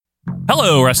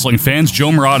Hello, wrestling fans.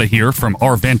 Joe Murata here from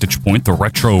Our Vantage Point, the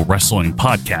Retro Wrestling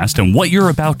Podcast. And what you're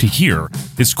about to hear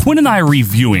is Quinn and I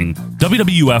reviewing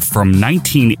WWF from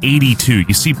 1982.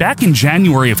 You see, back in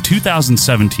January of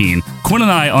 2017, Quinn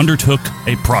and I undertook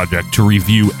a project to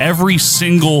review every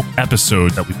single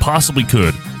episode that we possibly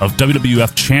could of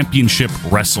WWF Championship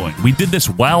Wrestling. We did this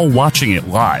while watching it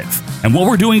live. And what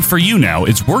we're doing for you now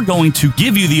is we're going to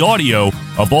give you the audio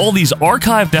of all these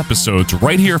archived episodes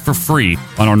right here for free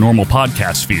on our normal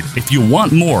podcast feed. If you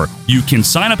want more, you can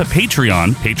sign up at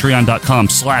Patreon,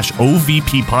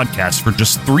 patreon.com/OVP podcast for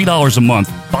just $3 a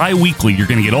month. Bi-weekly, you're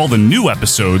going to get all the new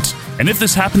episodes. And if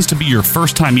this happens to be your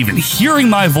first time even hearing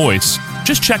my voice,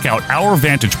 just check out Our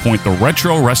Vantage Point, the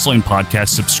Retro Wrestling Podcast.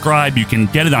 Subscribe. You can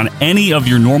get it on any of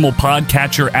your normal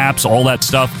podcatcher apps, all that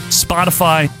stuff,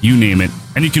 Spotify, you name it.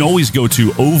 And you can always go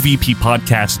to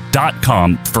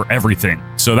ovppodcast.com for everything.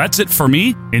 So that's it for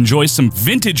me. Enjoy some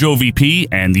vintage OVP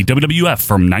and the WWF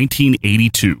from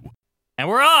 1982. And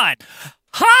we're on.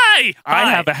 Hi! I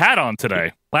Hi. have a hat on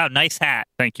today. Wow, nice hat.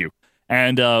 Thank you.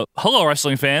 And hello,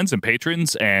 wrestling fans and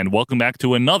patrons, and welcome back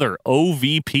to another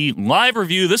OVP live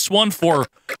review. This one for...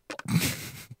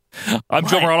 I'm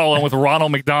Joe Morano along with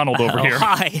Ronald McDonald over here.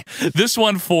 Hi. This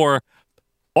one for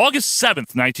August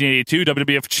 7th, 1982,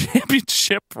 WWF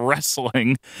Championship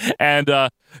Wrestling. And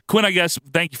Quinn, I guess,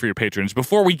 thank you for your patrons.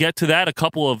 Before we get to that, a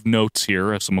couple of notes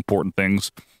here of some important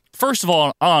things. First of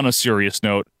all, on a serious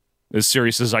note, as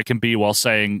serious as I can be while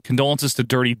saying condolences to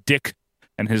Dirty Dick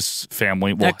and his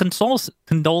family. Well,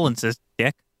 Condolences,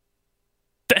 Dick.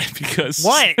 because...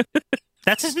 What?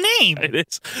 That's his name. It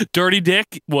is. Dirty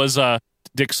Dick was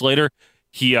Dick Slater.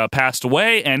 He passed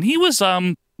away, and he was...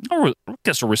 I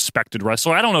guess a respected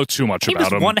wrestler. I don't know too much about him.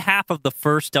 He was one half of the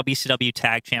first WCW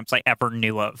tag champs I ever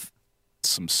knew of.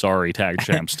 Some sorry tag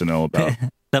champs to know about.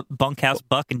 The Bunkhouse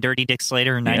Buck and Dirty Dick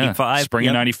Slater in 95. Spring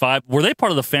of 95. Were they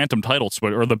part of the Phantom title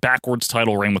split or the backwards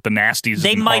title reign with the Nasties?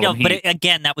 They and might have, Harlem but Heat?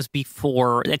 again, that was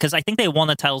before, because I think they won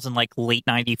the titles in like late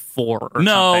 94 or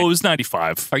No, something. it was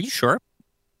 95. Are you sure?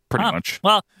 Pretty much.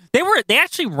 Well, they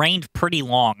actually reigned pretty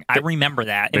long. I remember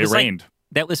that. It They was reigned.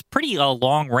 That was pretty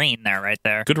long reign there, right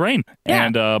there. Good reign. Yeah.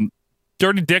 And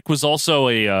Dirty Dick was also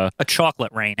A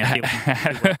chocolate reign, if you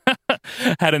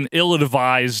had an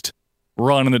ill-advised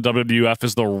run in the WWF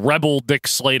as the Rebel Dick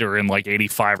Slater in like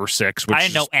 85 or 6. Which I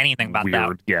didn't know anything about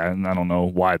weird. that. Yeah, and I don't know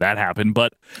why that happened,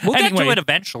 but We'll anyway, get to it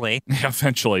eventually.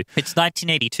 eventually. It's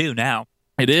 1982 now.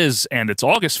 It is, and it's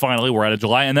August finally. We're out of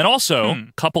July. And then also, a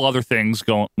couple other things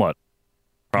going... What?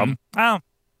 Problem? Oh,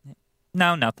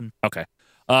 no, nothing. Okay.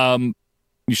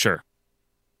 You sure?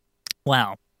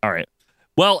 Wow. All right.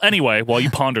 Well, anyway, while you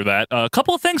ponder that, a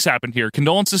couple of things happened here.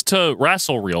 Condolences to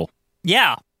WrestleReel.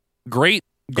 Yeah. Great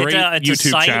It's a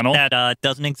YouTube site channel. that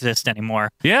doesn't exist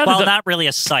anymore. Yeah, Well, not really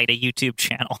a site, a YouTube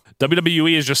channel.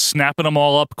 WWE is just snapping them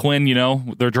all up, Quinn. You know,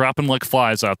 they're dropping like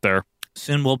flies out there.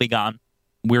 Soon we'll be gone.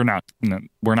 We're not even,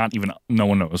 no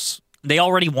one knows. They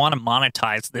already want to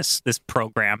monetize this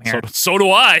program here. So do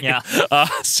I. Yeah.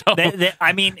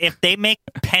 I mean, if they make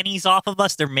pennies off of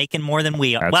us, they're making more than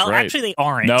we are. That's Well, right. actually, they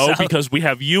aren't. No, so. because we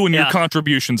have you and your Yeah.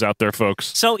 contributions out there,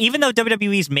 folks. So even though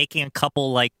WWE's making a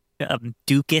couple like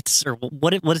ducats or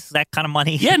what is that kind of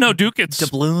money? Yeah, no, ducats.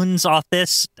 Doubloons off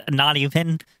this, not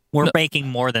even. We're making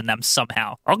more than them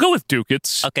somehow. I'll go with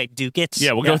ducats. Okay, ducats.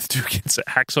 Yeah, we'll go with ducats.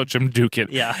 Hacksaw Jim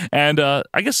Ducat. Yeah. And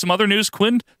I guess some other news,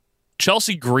 Quinn.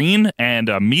 Chelsea Green and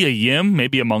Mia Yim,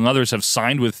 maybe among others, have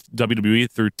signed with WWE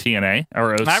through TNA.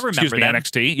 Or, I remember excuse me, them.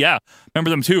 NXT. Yeah. Remember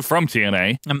them, too, from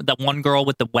TNA. That one girl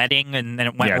with the wedding, and then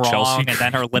it went wrong, Chelsea and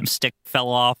then her lipstick fell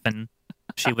off, and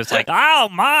she was like, "Oh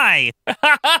my!"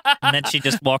 And then she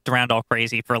just walked around all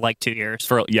crazy for like 2 years.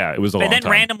 It was a long And then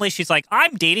time. randomly, she's like,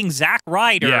 "I'm dating Zack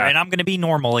Ryder, Yeah. and I'm going to be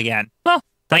normal again." Well,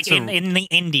 like that's in the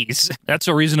indies. That's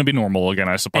a reason to be normal again,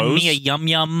 I And suppose. Mia Yum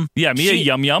Yum. Yeah, Mia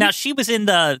Yum Yum. Now, she was in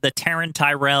the Taryn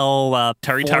Tyrell.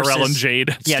 Terry Tyrell and Jade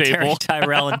Yeah, staple. Terry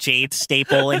Tyrell and Jade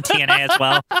staple in TNA as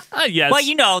well. Yes. Well,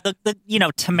 you know,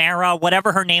 Tamara,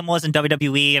 whatever her name was in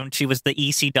WWE, and she was the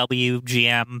ECW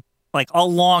GM like a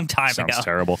long time Sounds ago.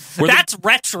 terrible. That's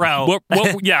retro.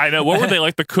 Yeah, I know. What were they,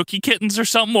 like the Cookie Kittens or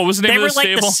something? What was the name They of were the like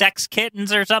stable? the Sex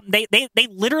Kittens or something. They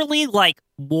literally like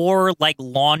wore like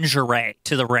lingerie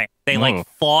to the ring. They like Oh.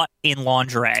 fought in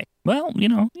lingerie. Well,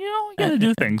 you gotta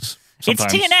do things.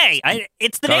 Sometimes. It's TNA.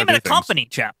 It's the Gotta name of do the things. company,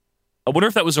 Jeff. I wonder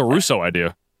if that was a Russo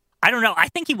idea. I don't know. I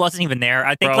think he wasn't even there. I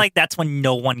think Bro. like that's when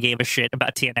no one gave a shit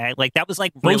about TNA. Like that was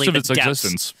like really Most of the its depths.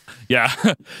 existence. Yeah.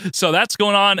 So that's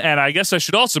going on, and I guess I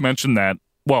should also mention that,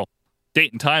 well,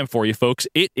 date and time for you folks.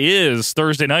 It is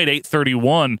Thursday night,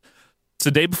 8:31. It's the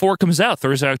day before it comes out,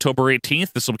 Thursday, October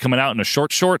 18th. This will be coming out in a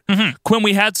short. Quinn,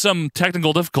 we had some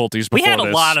technical difficulties before this. We had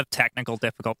a lot of technical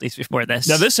difficulties before this.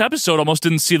 Now, this episode almost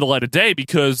didn't see the light of day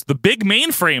because the big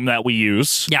mainframe that we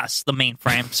use... Yes, the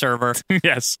mainframe server.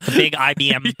 Yes. The big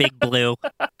IBM Big Blue.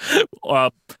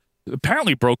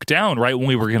 Apparently broke down right when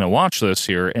we were going to watch this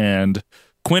here, and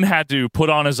Quinn had to put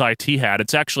on his IT hat.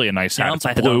 It's actually a nice hat.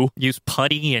 It's blue. Use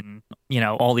putty and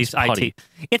all these putty.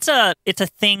 IT. It's a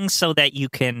thing so that you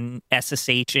can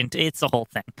SSH into. It's the whole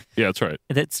thing. Yeah, that's right.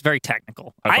 It's very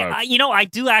technical. I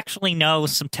do actually know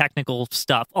some technical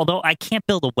stuff, although I can't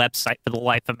build a website for the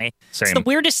life of me. Same. It's the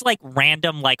weirdest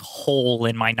random hole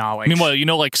in my knowledge. I mean,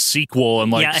 like SQL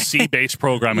and C-based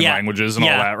programming languages and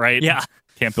all that, right? Yeah.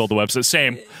 Can't build a website.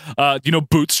 Same.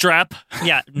 Bootstrap?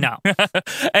 Yeah, no.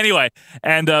 Anyway,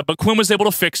 but Quinn was able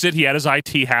to fix it. He had his IT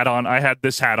hat on. I had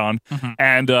this hat on,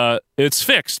 and it's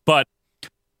fixed. But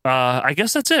I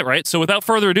guess that's it, right? So without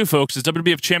further ado, folks, it's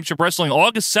WWF Championship Wrestling,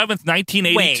 August 7th,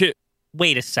 1982.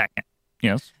 Wait a second.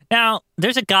 Yes? Now,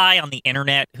 there's a guy on the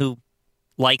internet who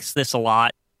likes this a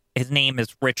lot. His name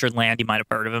is Richard Land. You might have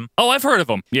heard of him. Oh, I've heard of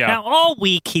him. Yeah. Now, all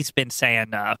week he's been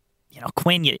saying,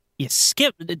 Quinn, you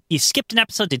skipped an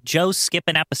episode. Did Joe skip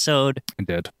an episode? I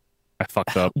did. I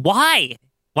fucked up. Why?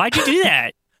 Why'd you do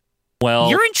that? Well,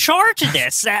 you're in charge of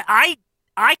this. I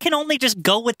can only just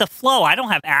go with the flow. I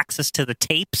don't have access to the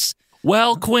tapes.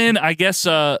 Well, Quinn, I guess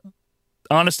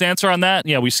honest answer on that.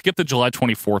 Yeah, we skipped the July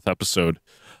 24th episode.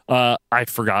 I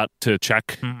forgot to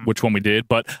check which one we did,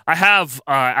 but I have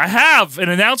an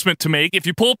announcement to make. If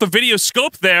you pull up the video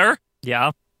scope there,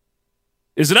 yeah.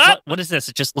 Is it up? What is this?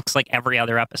 It just looks like every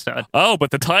other episode. Oh,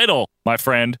 but the title, my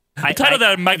friend. The title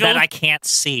that I can't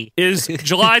see is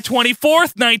July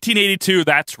 24th, 1982.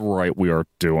 That's right. We are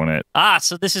doing it.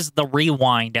 So this is the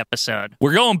rewind episode.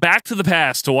 We're going back to the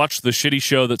past to watch the shitty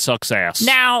show that sucks ass.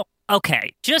 Now,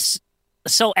 okay, just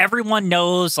so everyone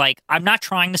knows, I'm not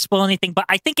trying to spoil anything, but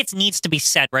I think it needs to be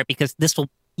said, right? Because this will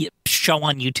show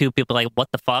on YouTube. People are like, what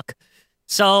the fuck?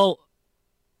 So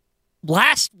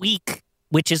last week,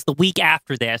 which is the week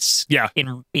after this,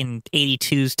 in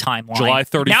 82's timeline. July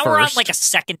 31st. Now we're on a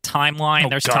second timeline.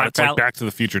 There's God, it's like Back to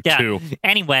the Future 2.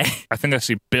 Anyway. I think I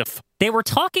see Biff. They were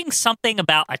talking something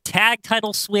about a tag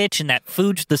title switch and that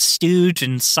Fuge the Stooge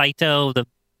and Saito the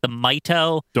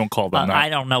Mito. Don't call them that. I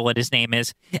don't know what his name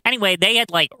is. Anyway, they had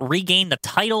regained the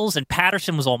titles and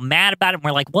Patterson was all mad about it. And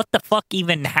we're like, what the fuck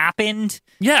even happened?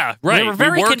 Yeah, right. We were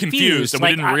very confused and we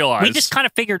didn't realize. We just kind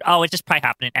of figured, it just probably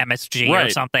happened in MSG or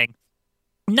something.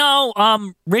 No,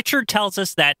 Richard tells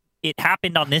us that it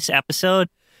happened on this episode.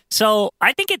 So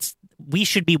I think we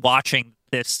should be watching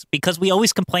this because we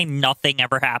always complain nothing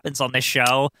ever happens on this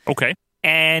show. Okay.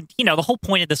 And, the whole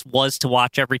point of this was to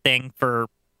watch everything for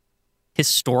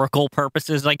historical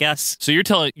purposes, I guess. So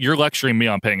you're lecturing me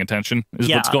on paying attention is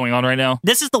what's going on right now?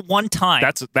 This is the one time.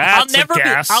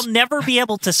 I'll never be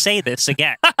able to say this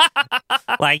again.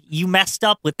 You messed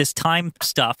up with this time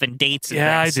stuff and dates.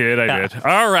 I did.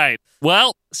 All right.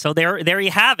 Well, so there you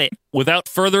have it. Without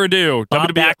further ado, Bob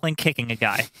Backlund kicking a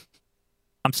guy.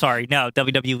 I'm sorry. No,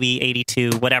 WWE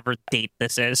 82, whatever date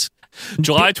this is.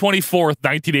 July 24th,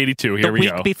 1982. Here we go.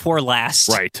 The week before last.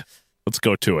 Right. Let's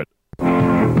go to it.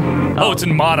 Oh, it's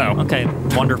in mono. Okay,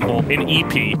 wonderful. In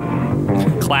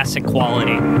EP. Classic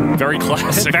quality. Very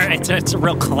classic. It's a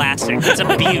real classic. It's a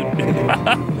beaut.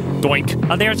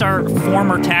 Doink. There's our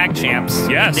former tag champs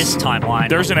in this timeline.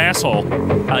 There's an asshole.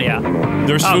 Oh, yeah.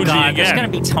 There's Fuji God, again. There's going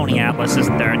to be Tony Atlas,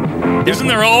 isn't there? Isn't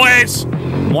there always?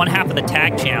 One half of the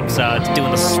tag champs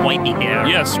doing the swipey dare.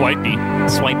 Yeah, swipey.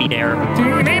 Swipey dare.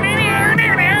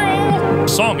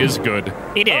 Song is good.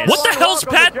 It is. What the hell's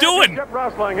Pat doing?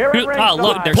 Oh,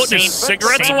 look, they're putting his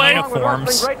cigarettes away.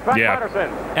 Uniforms. Yeah.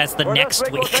 As the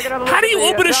next week. How do you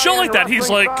open a show like that? He's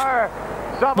like,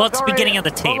 well, it's the beginning of the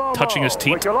tape. Touching his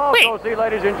teeth. Wait.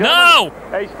 No.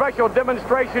 A special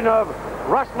demonstration of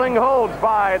wrestling holds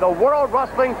by the World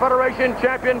Wrestling Federation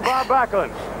champion Bob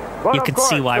Backlund. But you can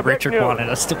see why Richard wanted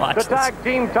us to watch the tag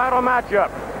team title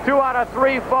matchup. 2 out of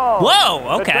 3 falls.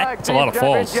 Whoa, okay. It's a lot of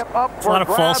falls. It's a lot of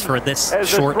falls for this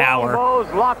short hour.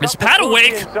 Is Pat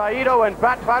awake? Saito and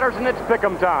Pat Patterson, it's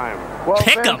pick'em time. Well,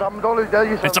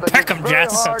 pick'em. It's a pick'em,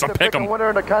 Jess. It's a pick'em. Winner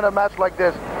in a kind of match like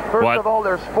this. First What? of all,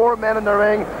 there's 4 men in the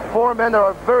ring. 4 men that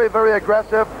are very, very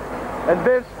aggressive. And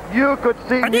Vince You could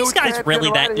see Are these guys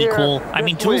really that equal? I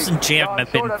mean, Jules and Jim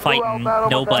have been fighting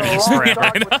nobodies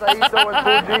forever.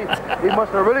 He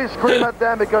must have really screamed at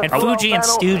them because And Fuji and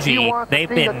Stoogie,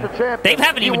 they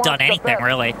haven't even done anything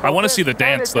really. I want to see the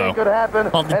dance, though.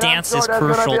 Well, the dance is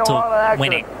crucial to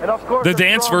winning. The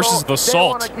dance versus the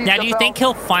salt. Now, do you think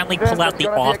he'll finally pull out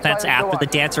the offense after the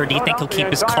dance, or do you think he'll keep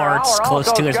his cards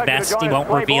close to his vest? He won't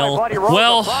reveal.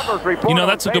 Well,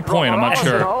 that's a good point. I'm not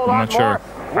sure.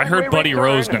 I heard Buddy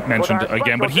Rose mentioned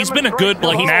again, but he's been a good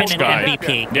match guy. He's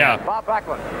been an MVP. Yeah.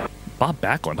 Bob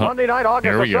Backlund, huh?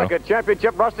 There we go.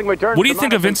 What do you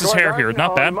think of Vince's hair here?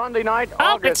 Not bad.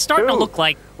 Oh, it's starting to look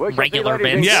like regular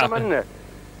Vince. Yeah.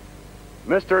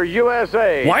 Mr.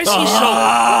 USA. Why is he so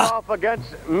off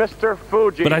against Mr.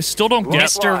 Fuji? But I still don't get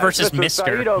Mr. versus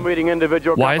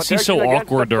Mr. Why is he so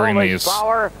awkward during these?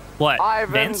 What,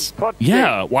 Vince?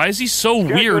 Yeah, why is he so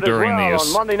weird during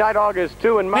these? Monday night, August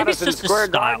 2 in Maybe it's Madison just his Square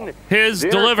style. Garden. His The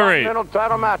delivery Intercontinental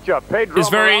title matchup. Pedro is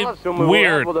very Morales, whom we will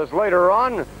weird. have with us later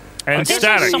on. and This is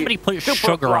static. somebody put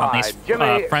sugar on these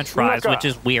French fries, which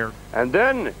is weird. And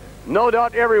then, no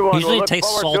doubt everyone Usually will it look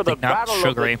tastes forward to salty, the not battle of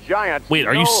sugary. the giants. Wait,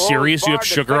 are you No serious? You have holds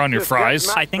sugar barred on your defense fries?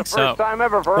 match, I think the so. first time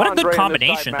ever for What a Andre good in this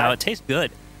combination, tight though. match It tastes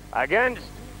good. Against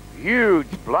huge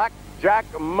Blackjack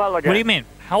Mulligan. What do you mean?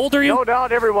 How old are you? No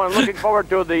doubt everyone looking forward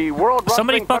to the World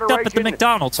Somebody Wrestling fucked up at the Federation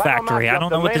McDonald's title factory. I matchup, don't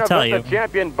know the what to main tell event, you. the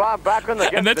champion Bob Backlund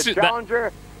against that's the it, that-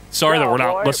 challenger. Sorry that we're not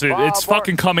Cowboy listening. It's Bob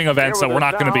fucking coming events that Here we're with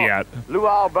not us going to be now, at. Lou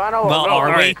Albano. Well, and are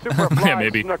all right. Superfly Yeah,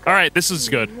 maybe. Snuka. All right, this is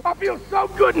good. I feel so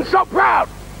good and so proud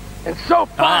and so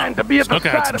fine to be at the Snuka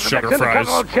had side of some the sugar next fries.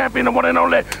 Intercontinental champion, the one and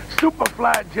only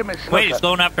Superfly Jimmy Snuka. Wait, he's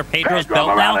going after Pedro's Pedro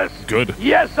belt now? Morales. Good.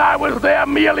 Yes, I was there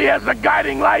merely as a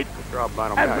guiding light,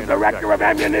 Albano as the director of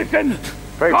ammunition.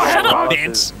 Pedro Go ahead, Shut up, Bob.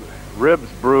 Vince. Ribs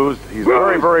bruised. He's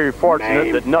very, very fortunate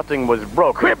Name. that nothing was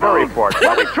broken. Very Crippled. fortunate.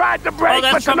 Well, we tried to break, Oh,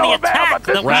 that's but to from no the avail. attack. But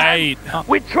this The- Right.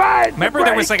 we tried to Remember,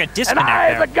 there was break, like a disconnect and I,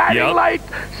 as there. a guiding Yep. light,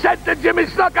 said to Jimmy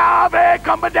Snuka, "Hey,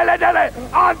 come dilly dilly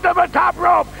onto the top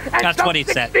rope." And That's some what he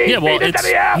said. 16 Yeah, well, feet into it's-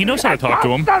 the air, he knows how to and talk to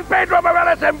him. pounced on Pedro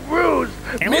Morales and bruised.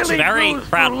 He looks nearly very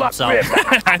bruised proud through of luck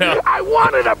himself. rib. I know. I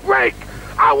wanted a break.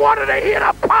 I wanted to hear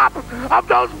the pop of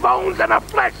those bones and the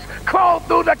flesh crawl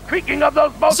through the creaking of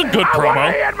those bones. It's a good I promo.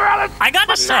 wanted to hear Morales, I gotta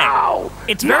but say, no.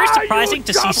 it's very No, surprising you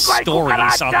to see jump like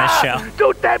stories on this show. cucaracha.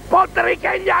 Tu te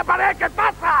puertorriqueña, para que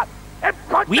pasa.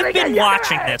 We've been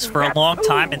watching this for a long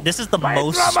time, and this is the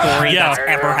most story Yeah. that's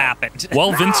ever happened.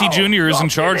 Well, Vincey Jr. is in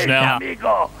charge now.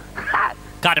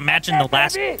 God, imagine the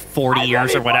last 40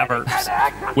 years or whatever.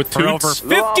 With For over Toots.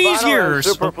 50 years,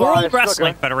 the Superfly World Snuka.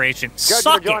 Wrestling Federation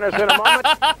Scheduled to join us in a moment.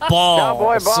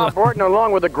 Cowboy balls. Bob Orton,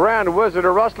 along with the Grand Wizard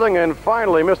of Wrestling, and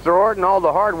finally, Mr. Orton, all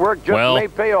the hard work just Well, may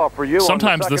pay off for you. on the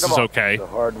Sometimes 2nd this of is August. okay. The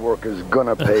hard work is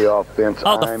gonna pay off, Vince.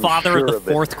 Oh, the I'm father of sure the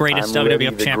it. fourth greatest I'm ready.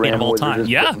 WWF The champion of Grand all Wizard time. has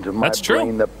Yeah, put into my that's true.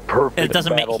 brain the perfect It doesn't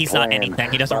make- battle he's not plan.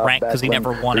 anything. He doesn't Bob rank 'cause he Backlund,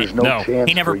 never won there's it. No. chance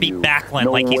He never for beat you. Backlund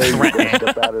No like he's way you're gonna threatening.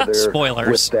 step out of there Spoilers.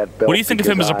 with that belt What do you think of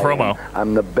him because as a promo?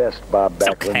 I'm the best, Bob It's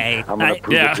Backlund. okay. I'm gonna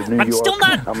prove yeah. it to New I'm York. still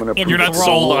not I'm gonna prove You're it not to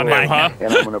sold on Illinois, him, huh?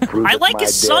 And I'm gonna prove I that like my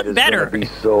his dad son is better. gonna be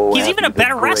so He's even a happy.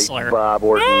 better The great wrestler. Bob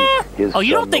Orton, his Oh,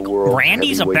 you don't son, think the world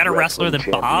Randy's a heavyweight better wrestler than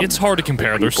wrestling Bob? champion. It's hard to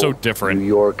compare. They're so People, different. New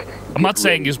York, I'm not get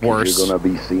saying ready, he's 'cause worse. You're gonna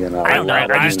be seeing I don't know.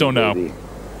 I just don't know. baby.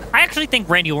 I actually think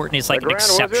Randy Orton is like The an Grand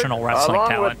Wizard, exceptional wrestling along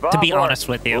talent, with to Bob be Orton. honest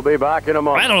with We'll you. be back in a I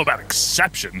moment. don't know about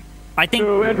exception. I think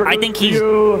To introduce he's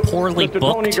you, poorly Mr.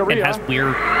 Tony booked and Garea. has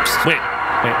weird. Wait,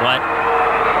 Wait, what?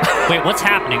 Wait, what's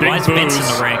happening? big Why is Vince in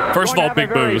booze. the ring? First of all,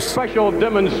 big booze. Special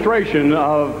demonstration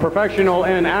of professional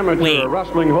and amateur Wait.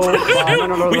 wrestling holds by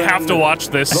none other We have than to watch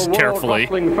this the World carefully.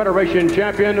 Wrestling Federation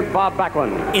champion Bob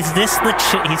Backlund. Is this the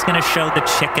he's gonna show the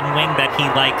chicken wing that he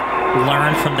like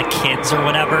learned from the kids or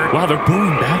whatever? Wow, they're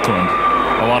booing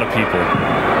Backlund. A lot of people.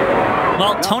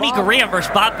 Well, Tony Garea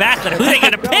versus Bob Backlund. Who are they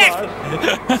gonna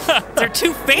pick? They're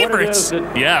two favorites.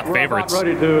 Yeah, We're favorites. about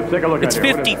ready to take a look It's at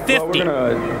here. What is it? 50-50. Well,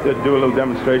 we're going to do a little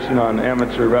demonstration on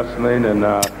amateur wrestling and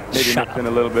maybe Shut mix in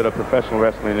a little bit of professional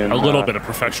wrestling. And, A little bit of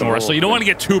professional wrestling. You don't want to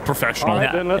get too professional. All right,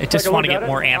 Yeah, then let's I just take a wanna look get at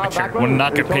more it. Bob amateur. Backlund Would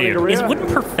not get and Tony paid. Garea.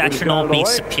 Wouldn't professional be Away.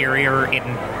 superior in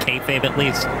kayfabe at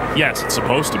least? Yes, it's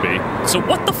supposed to be. So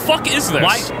what the fuck is this?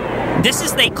 Why? This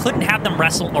is they couldn't have them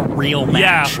wrestle a real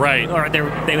match. Yeah, right. Or they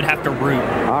would have to root.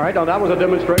 All right, now that was a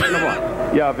demonstration of what?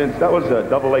 Yeah, Vince, that was a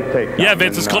double leg takedown. Yeah,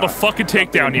 Vince, it's called a fucking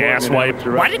takedown, you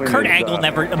asswipe. Why did Kurt Angle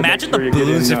never? Imagine the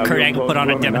booze if Kurt Angle put on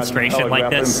a demonstration like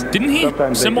this. Didn't he?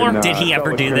 Similar? Did he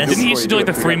ever do this? Didn't he used to do like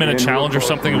the 3-minute challenge or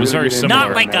something? It was very similar.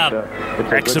 Not like a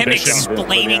him exhibition.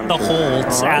 explaining the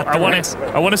holds I want afterwards. to.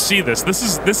 I want to see this.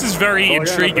 This is very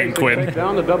intriguing, Quinn.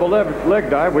 Down the double leg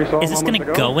dive we saw Is this going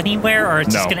to go anywhere, or is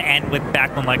this No. going to end with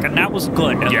Backlund like, and that was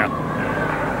good? Yeah.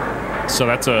 So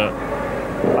that's a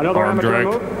Another arm amateur drag.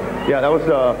 move? Yeah, that was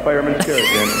a fireman's carry.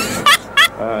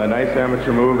 A nice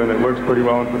amateur move, and it works pretty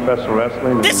well in professional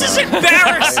wrestling. This is I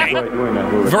embarrassing. enjoy doing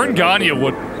that move. Vern Gagne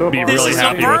would be This really is a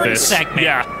happy Vern with this. segment.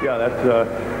 Yeah. Yeah,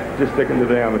 that's just sticking to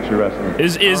the amateur wrestling.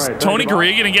 Is All right, thank Tony you, Bob.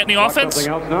 Gurria going to get any Watch offense?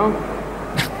 Something else now?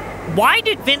 Why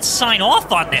did Vince sign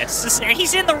off on this?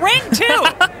 He's in the ring, too.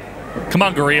 Come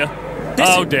on, Gurria. This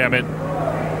Oh, is- damn it.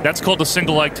 That's called a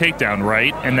single leg takedown,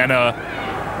 right? And then a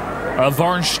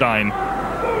Varnstein.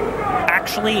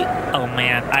 Actually, oh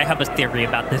man, I have a theory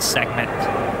about this segment.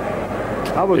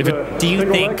 That was If it- a Do you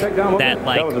single think leg takedown, wasn't that, it?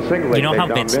 like, That was a single leg you know how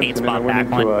takedown, Vince hates and then Bob it went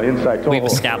into Backlund? a inside toe We've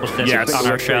hold. established this Yes. on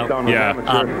our show. Takedown was Yeah.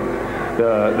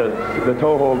 amateur. The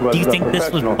toe hold was Do you think this was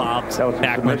professional. Bob's That was a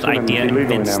Backlund's submission and idea and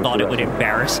illegal in Vince thought it would amateur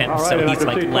embarrass him, wrestling. All so right, and I he's can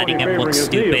like see letting Tony him look favoring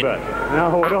his knee a stupid? bit. Now,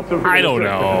 what else have we I got don't to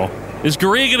know. Is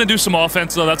Gurria going to do some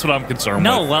offense, though? That's what I'm concerned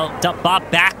No, with. well, Bob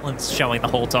Backlund's showing the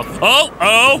whole time.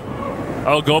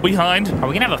 Oh, go behind. Are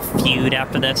we gonna have a feud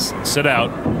after this? Sit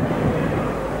out.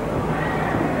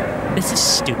 This is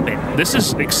stupid. This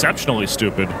is exceptionally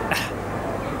stupid.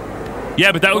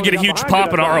 Yeah, but that would get a huge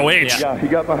pop in ROH. Yeah, he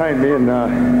got behind me, and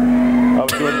I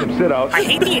was doing some sit-outs. I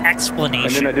hate the And then I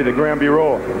explanation. did a Granby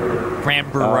roll.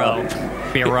 Grand Bureau.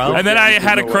 Bureau? And then I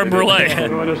had a creme brulee.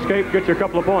 An escape gets you a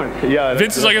couple of points. Yeah,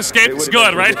 Vince is like, escape is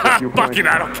good, right? Ha, fuck it,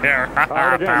 I don't care. again,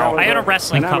 that Pal. was I had a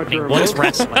wrestling an company. amateur What's move.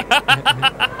 wrestling?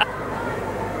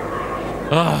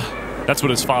 That's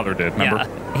what his father did, remember?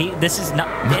 Yeah. This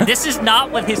is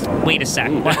not what his. Wait a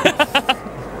second.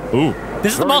 Ooh.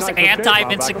 This is the Very most nice escape,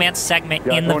 anti-Vince Bob. McMahon segment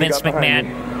Yeah, in the Tony Vince got behind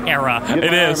McMahon era. Get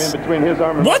It my arm is. in between his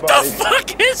arm and What my the body,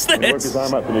 fuck is and work this? his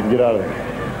arm up, and he can get out of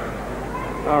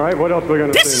there. All right, what else are we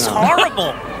going to This is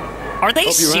horrible. Are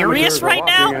they serious right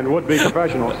now? And would-be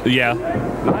professionals. Yeah.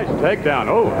 Nice takedown.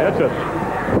 Oh, that's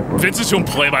a Vince is doing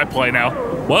play-by-play now.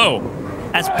 Whoa.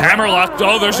 As Hammerlock.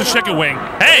 Oh, there's a chicken wing.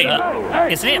 Hey!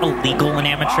 Isn't it illegal in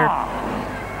amateur?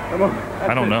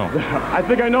 I don't know. I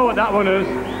think I know what that one is.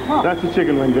 That's the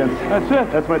chicken wing, Vince. That's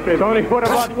it. That's my favorite. Tony, what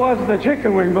about was the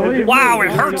chicken wing? Believe Wow, me.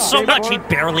 it hurts so much he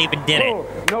barely even did it. Oh,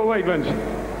 no way, Vince.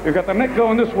 You got the neck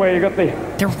going this way. You got the.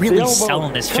 They're really the elbow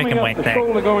selling this coming chicken up, wing the thing.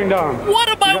 shoulder going down. What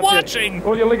am I You got watching?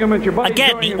 All your ligaments, your body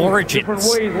Again, going the in origins.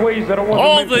 different ways that it wasn't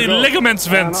All meant to the go. ligaments,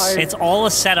 Vince. And It's all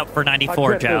a setup for I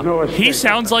 94, bet there's Joe. no escape. He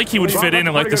sounds like he would fit in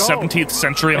like the 17th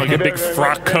century in like a big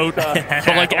frock coat, but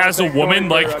like as a woman,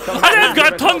 like I've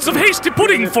got tons of hasty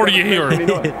pudding for you here.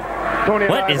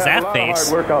 What is that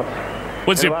face?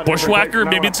 Was it Bushwhacker?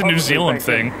 Maybe it's a New Zealand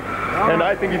thing. And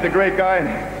I think he's a great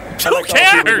guy. Who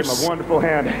cares? Give him a wonderful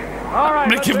hand. I'm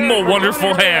gonna give him a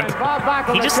wonderful hand.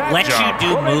 He just lets you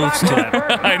do moves to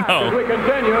him. I know. We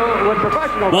continue with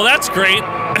professional. Well, that's great.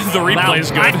 The Wow, replay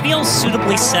is I good. feel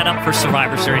suitably set up for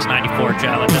Survivor Series 94,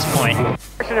 Joe, at this point.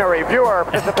 Viewer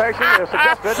participation is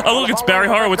suggested. Oh, look, it's Barry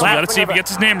Horowitz. Let's see if he gets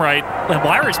his name right. But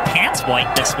why are his pants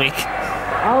white this week?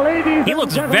 He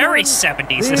looks very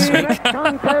 70s this week.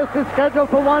 Contest is scheduled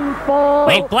for one fall.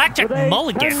 Wait, Blackjack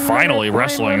Mulligan. Finally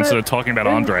wrestling instead of talking about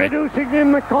Andre. Is he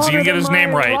gonna get his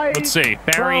name right? Let's see.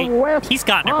 Barry, he's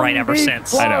gotten it right ever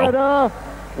since. I know. Florida,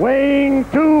 weighing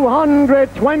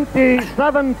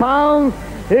 227 pounds,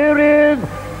 here is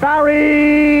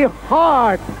Barry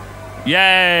Hart.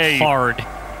 Yay! Hard.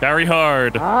 Barry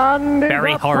Hard. And his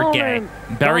Barry Hard gay.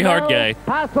 opponent, Barry Hard from El gay.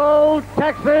 Paso,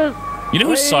 Texas. You know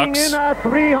who weighing sucks in at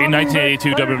in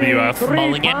 1982 WWF? 323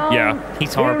 Mulligan? pounds, Yeah.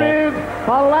 He's horrible. here is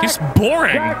Black He's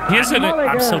boring. He hasn't.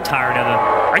 I'm so tired of him.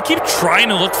 I keep trying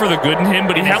to look for the good in him,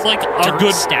 but he had like a Dirt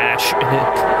good. stash.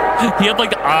 He had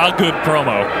like a good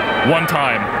promo one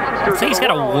time. So he's got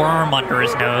a worm under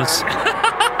his nose.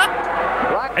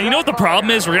 And you know what the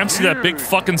problem is? We're gonna see that big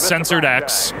fucking censored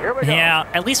X. Yeah,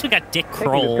 at least we got Dick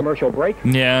Kroll. Commercial break.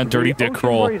 Yeah, dirty Dick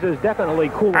Kroll. Breeze is definitely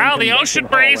cooling Oh, the ocean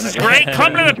breeze is great.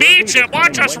 Come to the beach and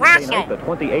watch us wrestle. The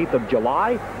 28th of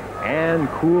July. And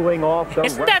cooling off the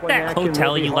Isn't that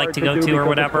hotel you like to go to or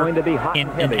whatever? In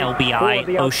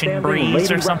LBI, Ocean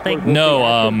Breeze or something?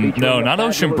 No, not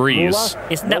Ocean Breeze.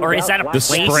 Isn't that, or is that a The place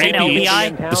Spray in Beach.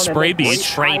 LBI? The Spray Beach.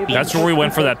 Spray Beach. That's where we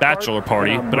went for that bachelor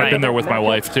party, but I've been there with my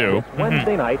wife too.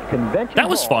 Wednesday night convention. That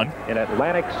was fun. In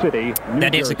Atlantic City, New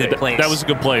That is a Jersey. good place. That was a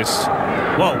good place.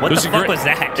 Whoa, what the fuck was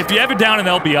that? If you have it down in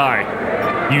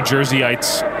LBI, you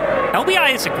Jerseyites,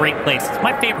 LBI is a great place. It's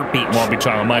my favorite beach. Long Beach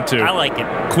Island, mine too. I like it.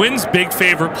 Quinn's big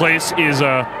favorite place is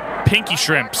Pinky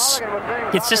Shrimps.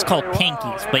 It's just called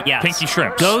Pinky's, but yes. Pinky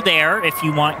Shrimps. Go there if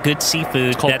you want good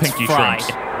seafood called that's Pinky fried.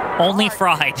 Shrimps. Only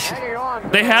fried.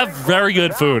 They have very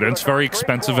good food, and it's very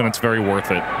expensive, and it's very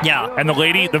worth it. Yeah. And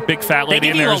the big fat They lady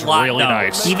give in you there a is lot, really though.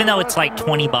 nice. Even though it's like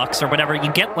 $20 or whatever,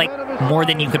 you get like more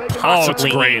than you could Oh, possibly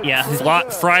it's great. eat. Yeah.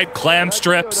 Fried clam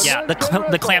strips. Yeah,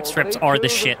 the clam strips are the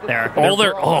shit there.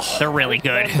 They're really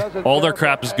good. All their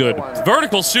crap is good.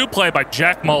 Vertical suplex by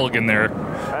Jack Mulligan there.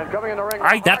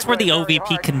 That's where the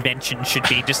OVP convention should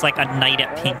be, just like a night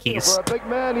at Pinky's.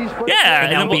 Yeah,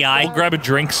 and then LBI. we'll grab a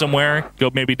drink somewhere. Go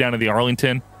maybe down to the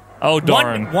Arlington. Oh,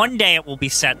 darn. One day it will be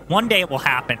set. One day it will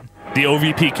happen. The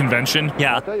OVP convention.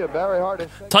 Yeah.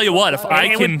 Tell you what, if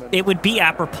I can... It would be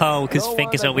apropos, because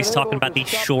Fink is always talking about these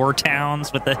shore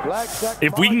towns with the...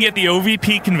 If we can get the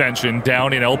OVP convention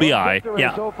down in LBI...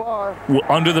 Yeah.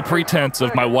 Under the pretense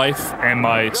of my wife and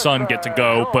my son get to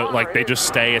go, but like they just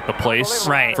stay at the place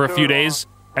for a few days,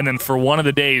 and then for one of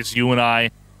the days, you and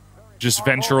I just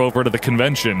venture over to the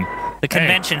convention. The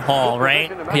convention hall, right?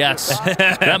 Yes.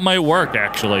 That might work,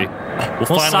 actually.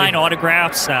 We'll sign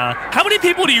autographs. How many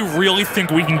people do you really think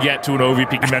we can get to an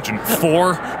OVP convention?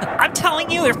 4? I'm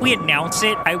telling you, if we announce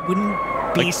it, I wouldn't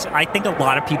be... I think a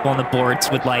lot of people on the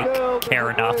boards would, care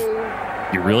enough.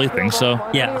 You really think so?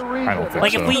 Yeah. I don't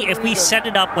think so. If we set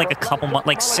it up a couple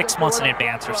months, 6 months in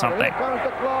advance or something.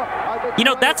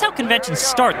 That's how conventions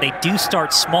start. They do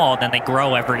start small, then they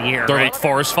grow every year. They're right? like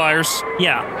forest fires?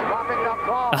 Yeah.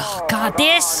 Oh, God,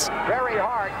 this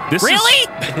really?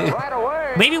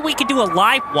 Maybe we could do a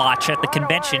live watch at the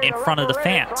convention in front of the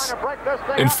fans.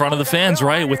 In front of the fans,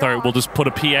 right? We'll just put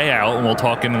a PA out and we'll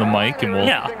talk into the mic and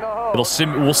we'll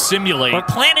simulate. We're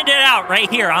planning it out right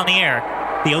here on the air.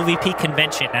 The OVP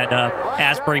convention at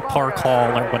Asbury Park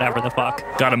Hall or whatever the fuck.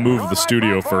 Gotta move the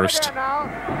studio first.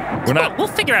 We'll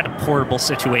figure out a portable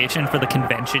situation for the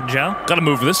convention, Joe. Gotta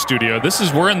move this studio.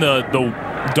 We're in the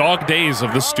dog days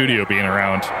of this studio being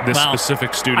around. This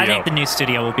specific studio. I think the new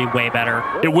studio will be way better.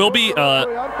 It will be.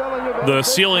 The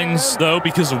ceilings, though,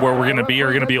 because of where we're gonna be,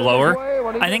 are gonna be lower.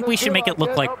 I think we should make it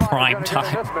look like prime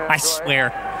time. I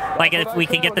swear. Like, if we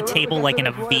can get the table, in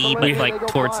a V, but,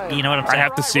 towards... You know what I'm saying? I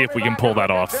have to see if we can pull that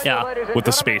off. Yeah. With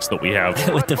the space that we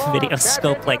have. With the video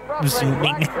scope,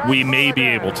 zooming. We may be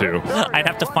able to. I'd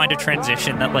have to find a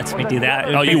transition that lets me do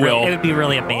that. You will. It would be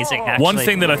really amazing, actually. One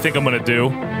thing that I think I'm going to do...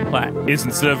 What? Is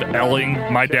instead of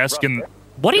L-ing my desk and...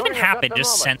 What even happened?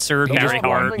 Just censored Barry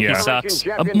Hart. Yeah. He sucks.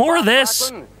 More of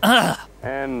this. Ugh.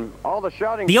 And all the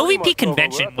shouting. The OVP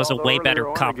convention was a way better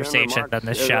conversation than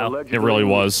this show. It really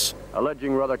was.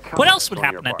 What else would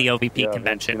happen at the OVP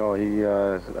convention?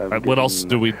 What else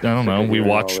do we... I don't know. We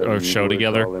watch our show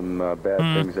together.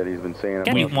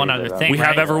 Gotta be one other thing, We have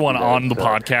right? everyone on the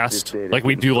podcast.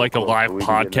 We do a live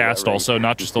podcast also,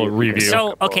 not just a review.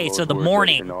 So the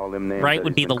morning, right,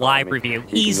 would be the live review.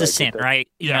 Ease us in, right?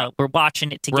 We're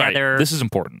watching it together. Right. This is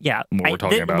important. Yeah. What we're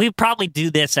talking about. We probably do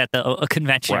this at the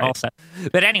convention also.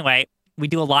 But anyway, we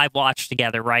do a live watch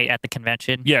together, right, at the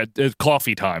convention. Yeah, it's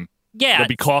coffee time. Yeah. It'd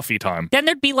be coffee time. Then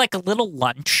there'd be a little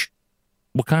lunch.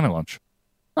 What kind of lunch?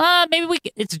 Maybe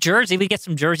it's Jersey. We get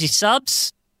some Jersey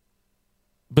subs.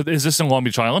 But is this in Long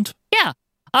Beach Island? Yeah.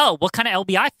 Oh, what kind of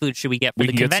LBI food should we get for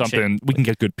the convention? We can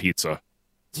get good pizza.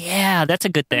 Yeah, that's a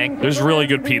good thing. There's really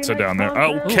good pizza down there.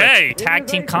 Okay. Ooh, tag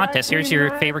team contest. Here's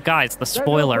your favorite guys, the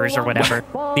Spoilers or whatever.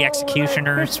 The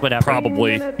Executioners, whatever.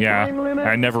 Probably, yeah.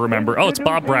 I never remember. Oh, it's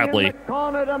Bob Bradley.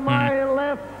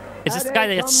 Is this the guy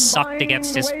that gets sucked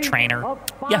against his trainer?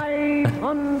 Yeah.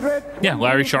 Yeah,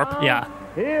 Larry Sharp. Yeah.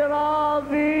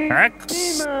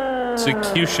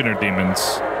 Executioner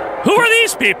demons. Who are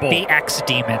these people? The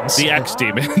X-Demons. The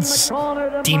X-Demons.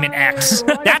 Demon X.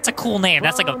 That's a cool name.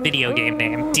 That's like a video game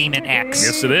name. Demon X.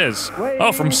 Yes, it is.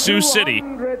 Oh, from Sioux City.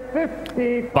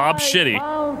 Bob Shitty.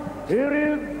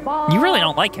 You really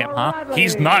don't like him, huh?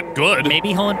 He's not good. Maybe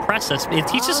he'll impress us.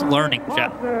 He's just learning,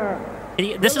 Jeff.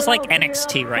 This is like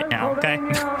NXT right now, okay?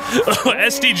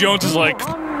 SD Jones is like,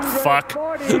 fuck.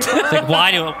 Like,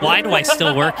 why do I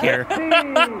still work here?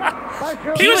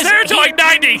 He was there until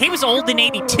 90. He was old in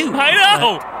 82. I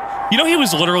know. He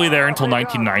was literally there until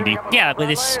 1990. Yeah, with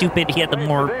his he had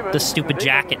the stupid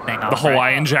jacket thing on. The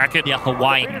Hawaiian jacket? Yeah,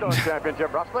 Hawaiian.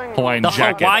 Hawaiian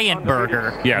jacket. The Hawaiian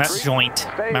burger. Yes. That joint.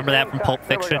 Remember that from Pulp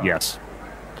Fiction? Yes.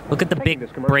 Look at the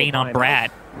big brain on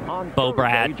Brad. Bo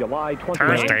Brad.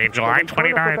 Thursday, July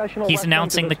 29th. He's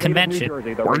announcing the convention.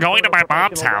 We're going to my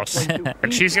mom's house,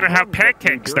 and she's going to have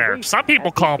pancakes there. Some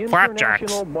people call them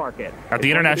flapjacks. At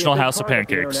the International House of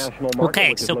Pancakes.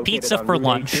 Okay, so pizza for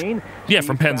lunch. Yeah,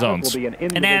 from Penzones.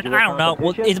 And then, I don't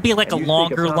know, it'd be like a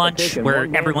longer lunch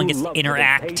where everyone gets to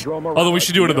interact. Although we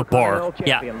should do it at the bar.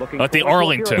 Yeah. At the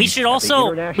Arlington. We should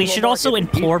also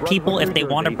implore people if they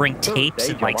want to bring tapes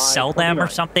and sell them or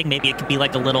something. Maybe it could be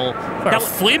like a little...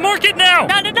 flea market now?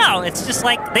 No. It's just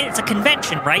like it's a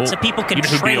convention, right? So people can you know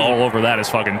who'd trade. be all over that is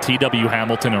fucking T.W.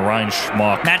 Hamilton and Ryan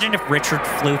Schmuck. Imagine if Richard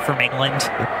flew from England.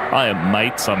 I am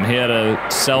mates. I'm here to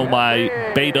sell my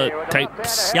beta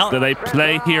tapes Yup. that they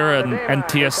play here in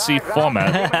NTSC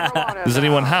format. Does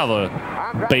anyone have a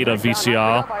beta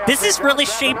VCR? This is really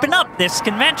shaping up this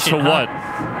convention. To what?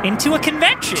 Into a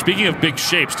convention. Speaking of big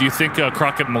shapes, do you think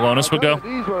Crockett and Malonis would go?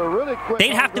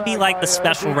 They'd have to be like the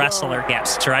special wrestler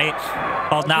guests, right?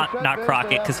 Well, not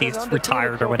Crockett because he's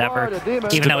retired or whatever,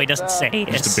 even though he doesn't say he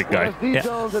is. Just a big guy. Yeah.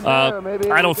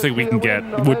 I don't think we can get...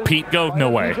 Would Pete go? No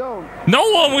way.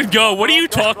 No one would go. What are you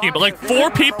talking about? Like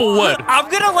 4 people would. I'm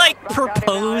gonna like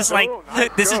propose like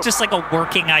this is just like a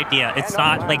working idea. It's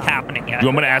not like happening yet. You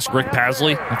want me to ask Rick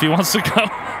Pasley if he wants to go?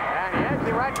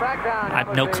 I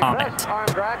have no comment.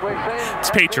 It's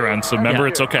Patreon, so remember,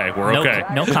 it's okay. We're okay.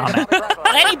 No comment.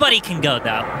 Anybody can go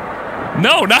though.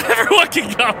 No, not everyone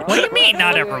can go. What do you mean,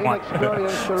 not everyone?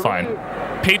 Fine.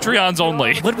 Patreons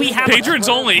only. Would we have patrons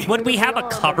only? Would we have a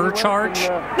cover charge?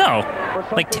 No.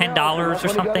 Like $10 or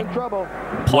something?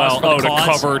 Well,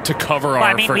 to cover well, our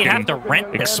I mean, we'd have to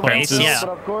rent this expenses. place. Yeah.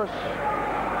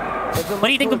 What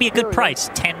do you think would be a good price?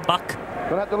 $10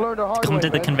 to come to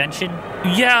the convention?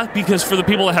 Yeah, because for the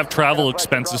people that have travel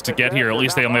expenses to get here, at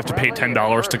least they only have to pay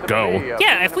 $10 to go.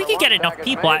 Yeah, if we could get enough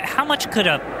people, how much could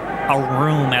a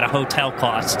room at a hotel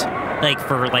cost? Like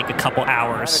for like a couple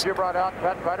hours?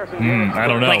 I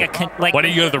don't know. Why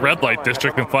don't you go to the red light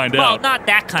district and find well, out? Well, not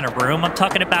that kind of room. I'm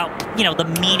talking about, the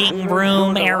meeting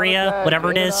room area,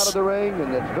 whatever it is.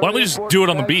 Why don't we just do it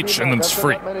on the beach and then it's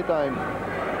free?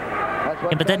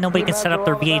 Yeah, but then nobody can set up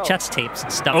their VHS tapes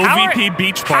and stuff. OVP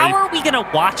Beach Party. How are we going to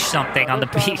watch something on the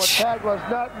beach?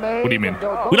 What do you mean?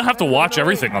 We don't have to watch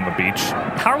everything on the beach.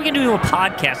 How are we going to do a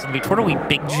podcast on the beach? What are we,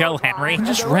 Big Joe Henry? We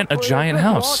just rent a giant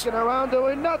house.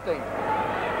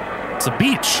 It's a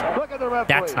beach.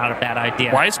 That's not a bad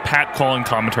idea. Why is Pat calling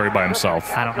commentary by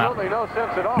himself? I don't know.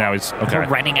 Now he's okay. We're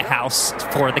renting a house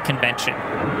for the convention.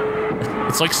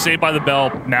 It's like Saved by the Bell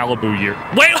Malibu year.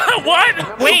 Wait,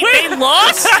 what? Wait, they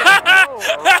lost?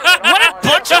 What a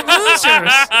bunch of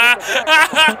losers.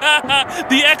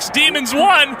 The X-Demons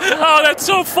won. Oh, that's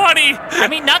so funny. I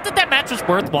mean, not that match was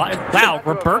worthwhile. Wow,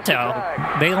 Roberto.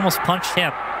 They almost punched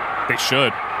him. They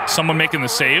should. Someone making the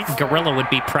save. Gorilla would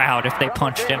be proud if they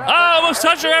punched him. Oh, almost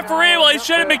touched the referee. Well, he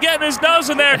shouldn't be getting his nose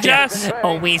in there, Jess.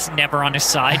 Always never on his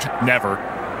side. Never.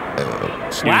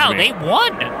 Wow, they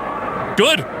won.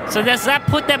 Good. So does that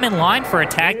put them in line for a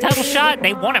tag title shot?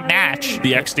 They won a match.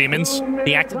 The X-Demons?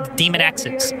 The Demon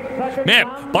X's.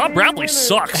 Man, Bob Bradley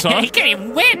sucks, huh? He can't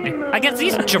even win against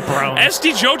these jabrones.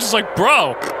 SD Jones is like,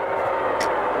 bro,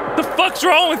 the fuck's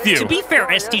wrong with you? To be fair,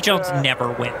 SD Jones never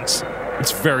wins.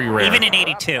 It's very rare. Even in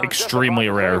 82. Extremely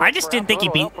rare. I just didn't think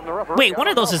he'd be... Wait, one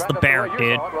of those is the Baron,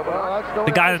 dude.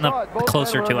 The guy in the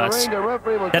closer to us.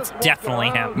 That's definitely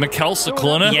him. Mikkel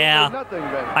Cicluna? Yeah.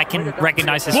 I can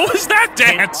recognize his... What was that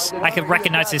dance? I can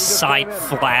recognize his side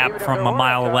flab from a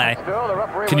mile away.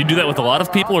 Can you do that with a lot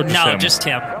of people or just him? No, just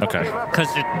him. Okay. Because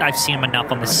I've seen him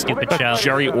enough on this stupid show.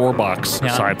 Jerry Orbach's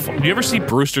side flab. Do you ever see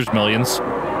Brewster's Millions?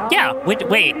 Yeah.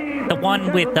 Wait. The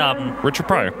one with Richard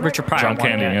Pryor. John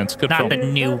Candy. Yeah, it's a good Not film. the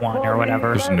new one or whatever.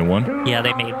 There's a new one? Yeah,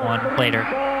 they made one later.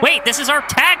 Wait, this is our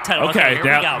tag title. Okay,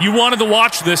 here we go. You wanted to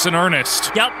watch this in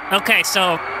earnest. Yep. Okay,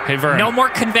 so hey, Vern. No more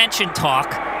convention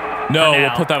talk. No, we'll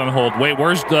put that on hold. Wait,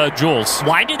 where's Jules?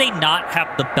 Why do they not have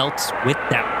the belts with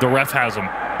them? The ref has them.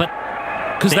 But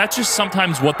because that's just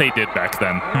sometimes what they did back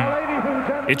then.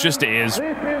 It just is.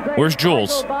 Where's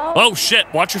Jules? Oh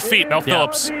shit! Watch your feet, Mel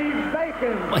Phillips.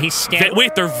 Well, he's standing.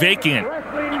 Wait, they're vacant.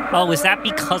 Oh, is that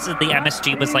because of the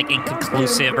MSG was like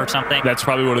inconclusive or something? That's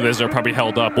probably what it is. They're probably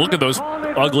held up. Look at those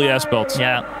ugly ass belts.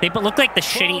 Yeah, they look like the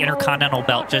shitty Intercontinental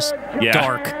belt, just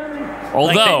dark.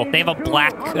 Although like they have a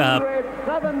black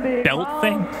belt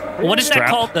thing. What is that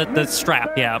called? The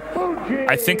strap. Yeah.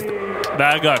 I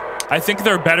think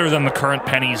they're better than the current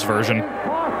pennies version.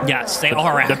 Yes, they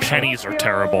are. The pennies are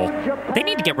terrible. They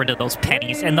need to get rid of those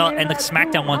pennies, and the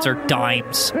SmackDown ones are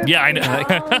dimes. Yeah, I know.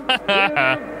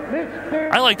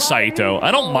 I like Saito. I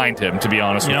don't mind him, to be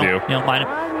honest with you. You don't mind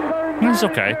him? He's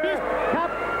okay.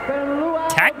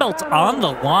 Tag belts on the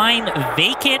line,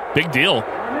 vacant. Big deal.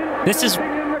 This is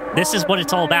what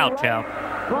it's all about, Joe.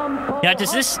 Now,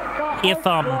 does this, if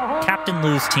Captain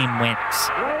Lou's team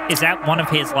wins, is that one of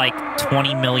his,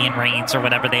 20 million reigns or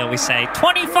whatever they always say?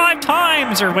 25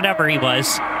 times or whatever he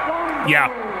was. Yeah.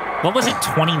 What was it,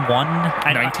 21?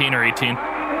 19 or 18.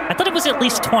 I thought it was at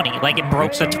least 20. It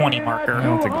broke the 20 marker. I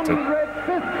don't think it's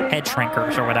Head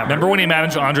shrinkers or whatever. Remember when he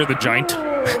managed Andre the Giant?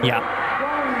 Yeah.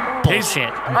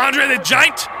 Bullshit. Andre the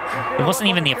Giant! It wasn't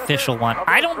even the official one.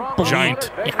 I don't believe... Giant.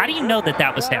 How do you know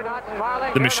that was him?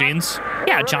 The Machines?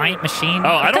 Yeah, Giant Machine.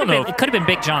 Oh, I don't know. It could have been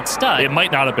Big John Studd. It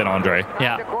might not have been Andre.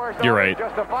 Yeah. You're right.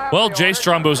 Well, Jay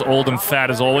Strongbow's old and fat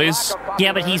as always.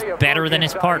 Yeah, but he's better than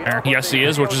his partner. Yes, he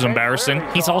is, which is embarrassing.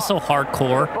 He's also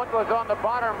hardcore.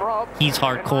 He's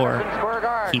hardcore.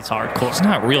 He's hardcore. He's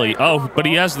not really. Oh, but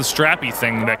he has the strappy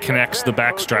thing that connects the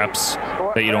back straps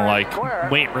that you don't like.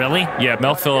 Wait, really? Yeah,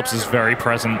 Mel Phillips is very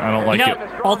present. I don't like it.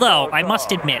 Although, I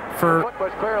must admit, for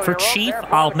Chief,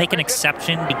 I'll make an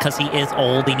exception because he is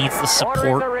old. He needs the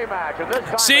support.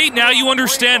 See, now you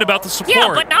understand about the support.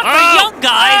 Yeah, but not for young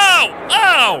guys.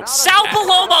 Oh! Sal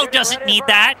Palomo doesn't need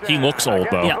that. He looks old,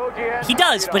 though. Yeah, he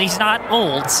does, but he's not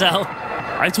old, so...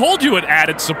 I told you it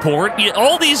added support.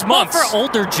 All these months. Well, for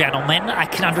older gentlemen, I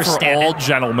can understand For all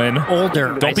gentlemen.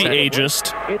 Older. Don't be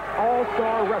ageist.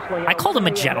 I called him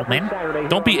a gentleman.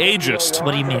 Don't be ageist.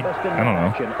 What do you mean? I don't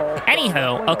know.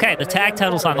 Anywho, okay, the tag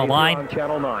title's on the line.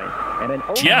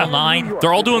 Yeah, 9.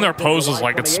 They're all doing their poses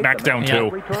like it's SmackDown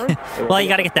 2. Well, you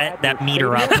got to get that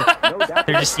meter up.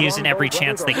 They're just using every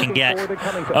chance they can get.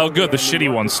 Oh, good. The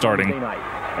shitty one's starting.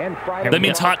 That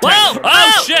means hot tag. Whoa!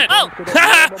 Oh, shit! Oh.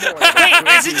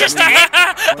 Wait, is it just a hit?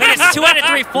 Wait, it's 2 out of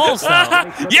 3 falls,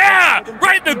 though. Yeah!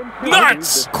 Right in the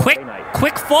nuts!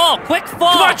 Quick fall! Come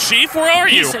on, Chief, where are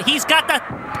you? He's got the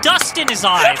dust in his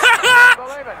eyes.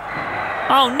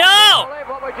 Oh, no!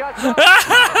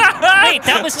 Wait,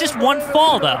 that was just 1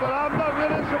 fall, though.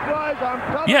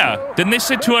 Yeah, didn't they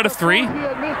say 2 out of 3?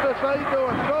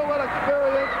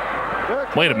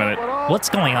 Wait a minute. What's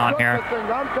going on here?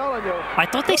 I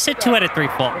thought they said 2 out of 3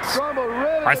 falls.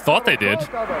 I thought they did.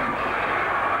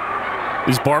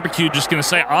 Is Barbecue just going to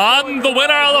say, I'm the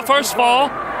winner of the first fall?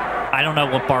 I don't know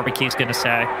what Barbecue's going to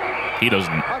say. He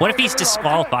doesn't. What if he's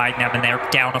disqualified now and they're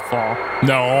down a fall?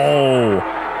 No.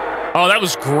 Oh, that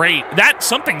was great.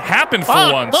 Something happened for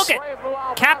once. Look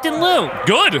at Captain Lou.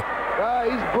 Good.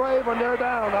 He's brave when they're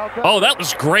down. Oh, that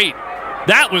was great.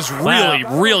 That was really,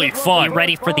 really fun. You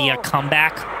ready for the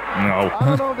comeback? No.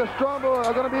 I don't know if the Strongbow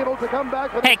are going to be able to come back.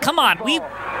 Hey, come on.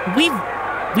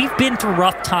 We've been through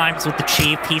rough times with the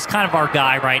Chief. He's kind of our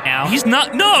guy right now. He's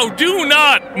not. No, do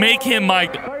not make him my...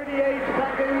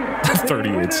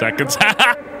 38 seconds.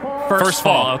 First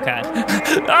fall. Okay.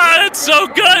 That's so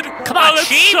good. Come on, that's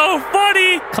Chief. so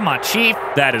funny. Come on, Chief.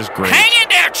 That is great. Hang in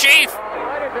there, Chief.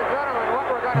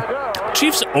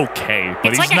 Chief's okay,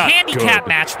 but it's he's like not a handicap good.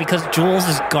 match because Jules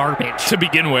is garbage. To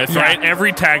begin with, Yeah. right?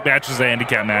 Every tag match is a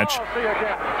handicap match.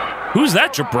 Who's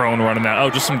that jabron running that? Oh,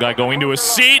 just some guy going to his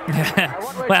seat.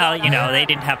 Well, they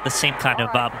didn't have the same kind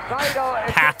of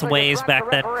pathways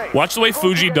back then. Watch the way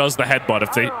Fuji does the headbutt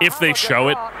if they show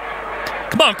it.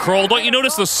 Come on, Kroll, don't you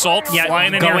notice the salt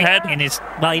flying in your head?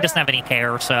 Well, he doesn't have any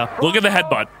hair, so... Look at the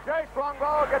headbutt.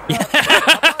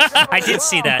 I did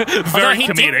see that. Very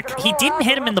Although comedic. He didn't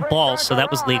hit him in the balls, so that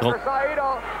was legal.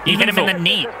 He hit him in the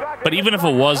knee. But even if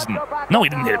it wasn't... No, he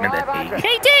didn't hit him in the knee. Yeah,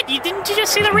 he did. Didn't you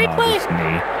just see the replay? His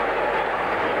knee.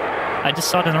 I just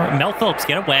saw it in the... Mel Phillips,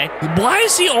 get away. Why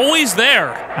is he always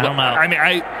there? I don't know. I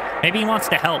mean, Maybe he wants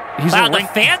to help. He's wow, a the link-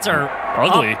 fans are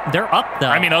Ugly. Up. They're up, though.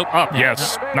 I mean, up,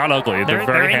 yes. Not ugly. They're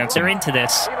very handsome. They're into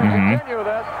this.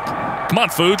 Mm-hmm. Come on,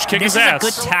 Fuge, kick his ass.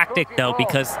 This is a good tactic, though,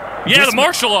 because... Yeah, the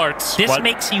martial arts. This What?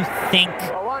 makes you think...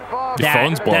 Your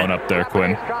phone's blowing up there,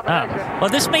 Quinn. Well,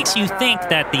 this makes you think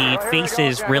that the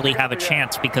faces really have a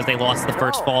chance because they lost the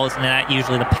first fall. Isn't that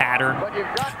usually the pattern?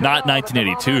 Not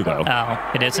 1982, though.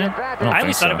 Oh, it isn't? don't I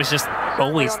always think thought so. it was just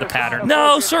always the pattern.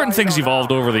 No, certain things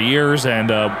evolved over the years, and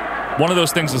one of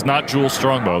those things is not Jules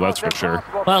Strongbow, that's for sure.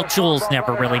 Well, Jules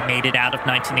never really made it out of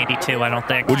 1982, I don't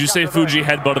think. Would you say Fuji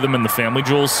headbutted them in the family,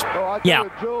 Jules? Yeah.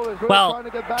 Well,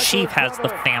 Chief has the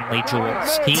family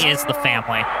Jules. He is the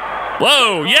family.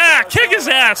 Whoa, yeah, kick his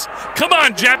ass! Come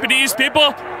on, Japanese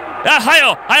people!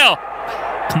 Hi-yo!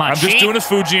 Come on, I'm Chief. just doing a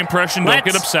Fuji impression, don't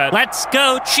get upset. Let's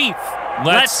go, Chief.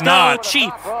 Let's go, not.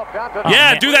 Chief. Yeah,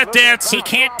 man. do that dance. He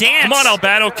can't dance. Come on,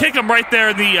 Albano, kick him right there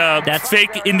in the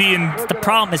fake Indian... The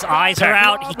problem, his eyes are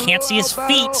out. He can't see his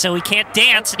feet, so he can't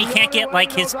dance, and he can't get,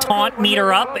 like, his taunt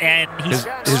meter up, and he's...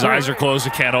 His eyes are closed, he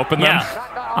can't open them.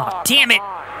 Yeah. Oh, damn it.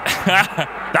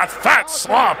 That fat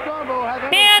slop!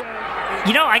 Man,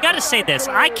 I gotta say this.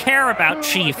 I care about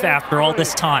Chief after all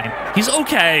this time. He's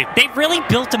okay. They really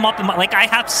built him up in I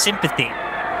have sympathy.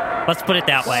 Let's put it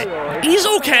that way. He's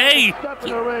okay.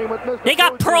 They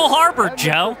got Pearl Harbor,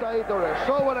 Joe.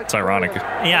 It's ironic.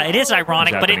 Yeah, it is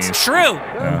ironic, but it's Japanese. true.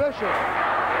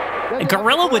 Yeah.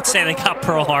 Gorilla would say they got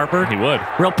Pearl Harbor. He would.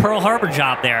 Real Pearl Harbor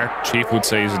job there. Chief would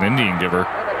say he's an Indian giver.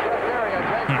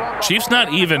 Chief's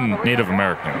not even Native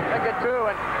American.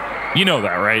 You know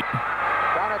that, right?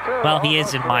 Well, he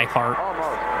is in my heart.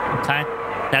 Okay?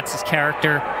 That's his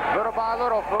character.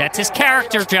 That's his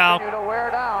character, Joe.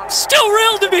 Still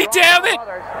real to me, damn it!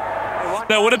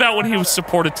 Now, what about when he was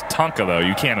supported Tatanka, though?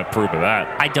 You can't approve of that.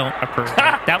 I don't approve of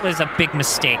that. That was a big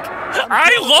mistake.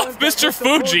 I love Mr.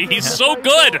 Fuji. He's so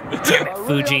good. Damn it,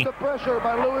 Fuji.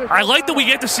 I like that we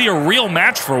get to see a real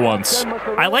match for once.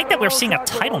 I like that we're seeing a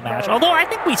title match. Although I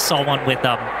think we saw one with,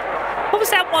 what was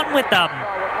that one with,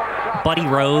 Buddy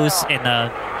Rose and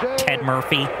Ted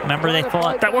Murphy? Remember they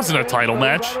fought? That wasn't a title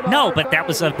match. No, but that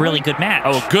was a really good match.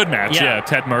 Oh, good match, yeah.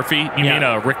 Ted Murphy. You mean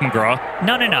Rick McGraw?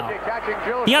 No.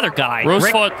 The other guy. Rose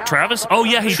fought Travis? Oh,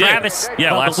 yeah, he Travis, did.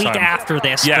 Yeah, last the week time. after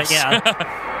this. Yes. But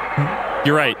yeah.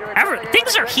 You're right.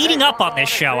 Things are heating up on this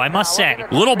show, I must say.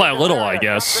 Little by little, I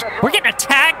guess. We're getting a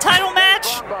tag title match?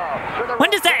 When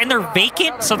does that... And they're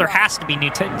vacant, so there has to be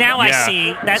new... Now I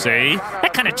see.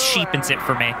 That kind of cheapens it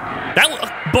for me.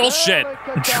 That bullshit.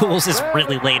 Jules is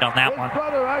really late on that one.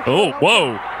 Oh,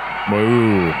 whoa.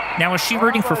 Whoa. Now, is she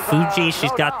rooting for Fuji?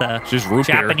 She's got the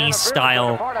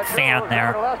Japanese-style fan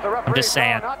there. I'm just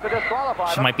saying.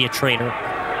 She might be a traitor.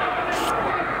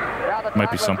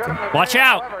 Might be something. Watch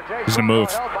out. He's gonna move.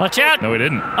 Watch out. No, he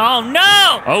didn't. Oh,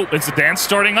 no. Oh, is the dance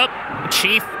starting up?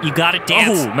 Chief, you gotta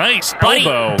dance. Oh, nice. Buddy,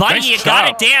 elbow. Buddy, nice you chop.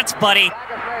 gotta dance, buddy.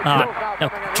 No,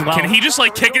 Can he just,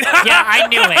 like, kick it? Yeah, I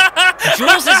knew it.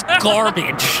 Jules is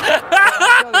garbage.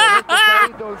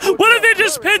 What if they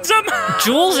just pins him?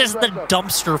 Jules is the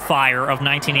dumpster fire of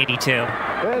 1982.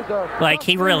 Like,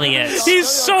 he really is. He's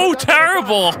so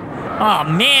terrible. Oh,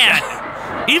 man.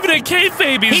 Even in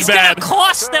kayfabe, he's bad. He's gonna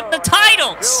cost them the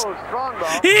titles.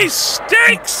 He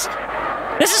stinks.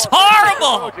 This is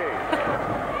horrible.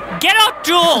 Get up,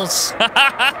 Jules.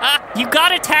 You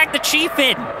gotta tag the Chief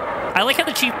in. I like how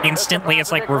the Chief instantly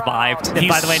is, like, revived. And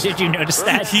by the way, did you notice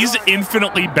that? He's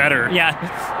infinitely better. Yeah.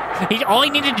 All he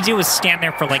needed to do was stand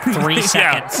there for, like, 3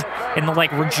 seconds in the,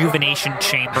 like, rejuvenation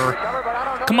chamber.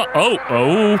 Come on.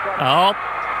 Oh.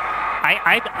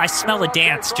 I smell a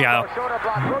dance, Joe.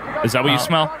 Is that what you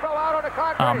smell?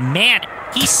 Oh, man.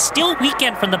 He's still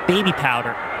weekend from the baby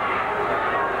powder.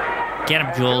 Get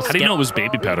him, Jules. How do you know it was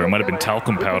baby powder? It might have been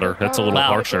talcum powder. That's a little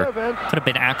harsher. Could have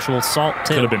been actual salt,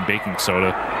 too. Could have been baking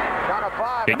soda.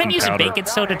 I've been using baking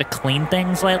soda to clean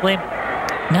things lately.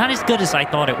 Not as good as I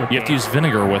thought it would be. You have to use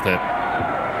vinegar with it.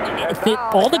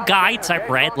 All the guides I've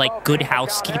read, like Good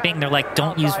Housekeeping, they're like,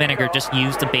 don't use vinegar, just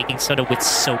use the baking soda with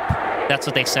soap. That's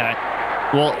what they say.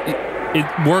 Well, it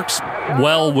works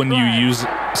well when you use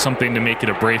something to make it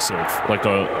abrasive, like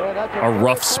a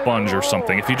rough sponge or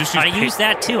something. If you just use use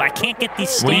that too. I can't get these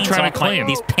stains what are you trying to off clean?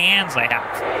 These pans I have.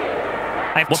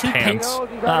 I have what two pans?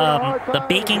 The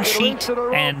baking sheet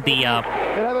and the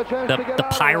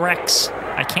Pyrex.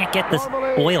 I can't get this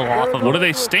oil off of them. What are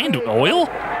they stained with? Oil?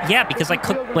 Yeah, because I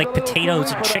cook like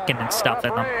potatoes and chicken and stuff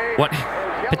in them. What?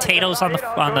 Potatoes on the.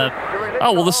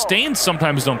 Oh well, the stains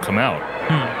sometimes don't come out.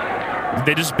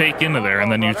 They just bake into there,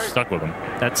 and then you're stuck with them.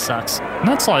 That sucks.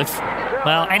 That's life.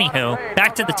 Well, anywho,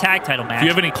 back to the tag title match. If you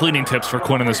have any cleaning tips for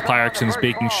Quinn and this Pyrex and his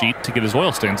baking sheet to get his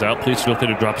oil stains out, please feel free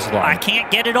to drop us a line. I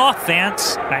can't get it off,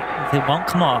 Vance. It won't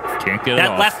come off. Can't get it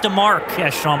off. That left a mark,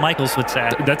 as Shawn Michaels would say.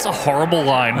 That's a horrible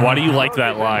line. Why do you like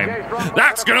that line?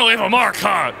 That's gonna leave a mark,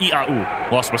 huh?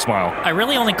 Lost my smile. I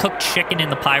really only cook chicken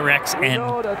in the Pyrex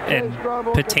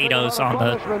and potatoes on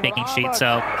the baking sheet.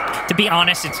 So, to be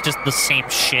honest, it's just the same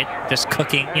shit, just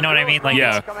cooking. You know what I mean? Like,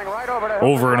 yeah.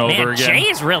 Over and over man, again. Jay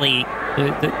is really...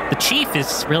 The Chief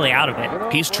is really out of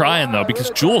it. He's trying, though, because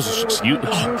Jules is just... Who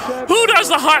does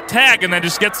the hot tag and then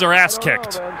just gets their ass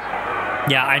kicked?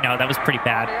 Yeah, I know. That was pretty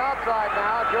bad.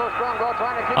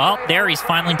 Oh, there he's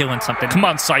finally doing something. Come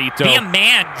on, Saito. Be a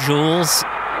man, Jules.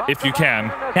 If you can.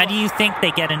 Now, do you think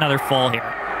they get another fall here?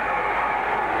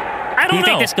 I don't know.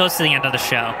 Do you think this goes to the end of the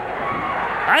show?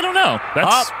 I don't know.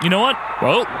 That's... You know what?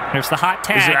 Whoa. There's the hot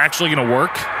tag. Is it actually going to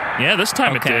work? Yeah, this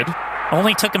time it did.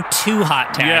 Only took him 2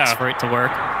 hot tags for it to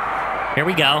work. Here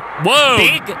we go. Whoa!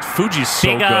 Big Fuji's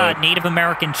so good. Native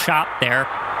American chop there.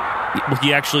 Well,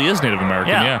 he actually is Native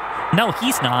American, yeah. No,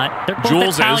 he's not. They're both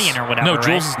Jules Italian is. or whatever, No, right?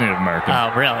 Jules is Native American.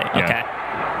 Oh, really? Yeah. Okay.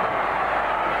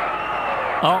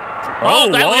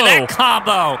 Look at that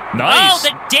combo. Nice. Oh,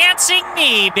 the dancing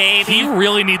knee, baby. He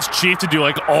really needs Chief to do,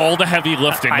 like, all the heavy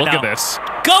lifting. Look at this.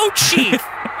 Go, Chief.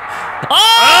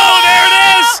 Oh, there it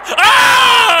is!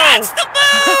 Oh! That's the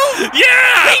move!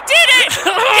 Yeah! He did it!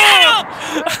 Get him!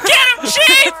 Get him,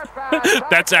 Chief!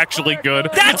 That's actually good.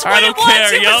 That's what I don't it was.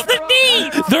 care. It was the knee.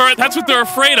 That's what they're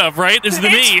afraid of, right? Is the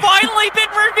knee. It's finally been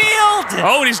revealed.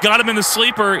 Oh, and he's got him in the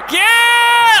sleeper.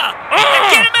 Yeah!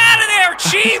 Get him out of there,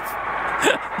 Chief!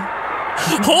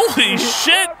 Holy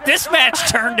shit! This match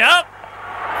turned up.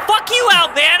 Fuck you,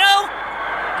 Albano.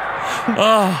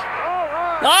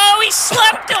 Oh, he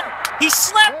slept him. He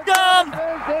slept him.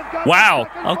 Wow.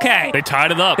 Okay. They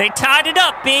tied it up. They tied it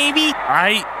up, baby.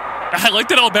 I like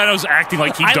that Albano's acting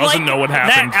like he doesn't know what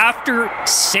happened. That after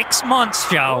 6 months,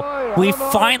 Joe, we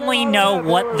finally know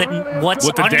what's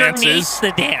what the underneath dance is?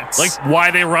 the dance. Like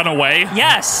why they run away?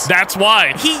 Yes. That's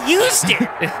why. He used it.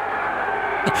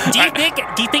 Do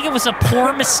you think it was a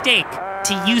poor mistake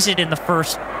to use it in the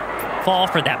first fall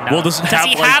for them? No. Well, does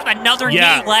he have another knee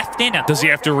left in him? Does he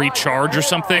have to recharge or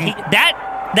something?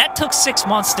 That took 6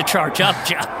 months to charge up,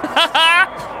 Joe.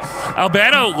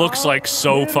 Albano looks like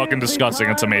so fucking disgusting.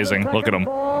 It's amazing. Look at him.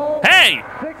 Hey!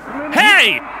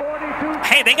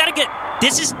 Hey, they gotta get...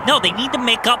 they need to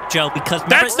make up, Joe, because...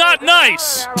 That's not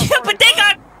nice! Yeah, but they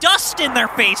got dust in their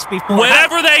face before.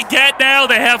 Whatever they get now,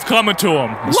 they have coming to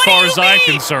them, as far as I'm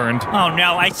concerned. Oh,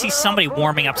 no, I see somebody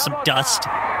warming up some dust.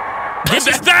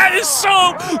 That is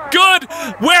so good!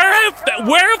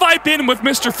 Where have I been with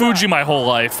Mr. Fuji my whole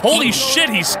life? Holy shit,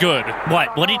 he's good.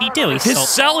 What did he do? His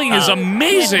selling is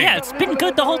amazing. Yeah, it's been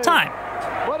good the whole time.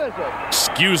 What is it?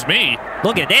 Excuse me.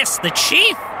 Look at this, the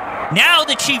Chief. Now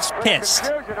the Chief's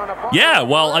pissed. Yeah,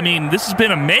 well, I mean, this has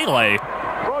been a melee.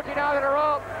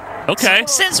 Okay.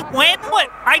 Since when? What?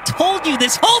 I told you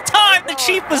this whole time the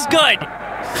Chief was good.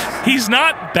 He's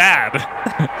not bad.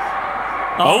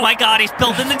 Oh my God, he's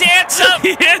building the dance up. He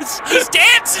is. He's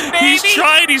dancing, baby. He's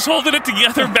trying. He's holding it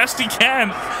together best he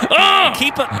can.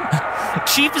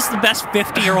 Chief is the best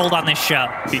 50-year-old on this show.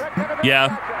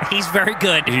 Yeah. He's very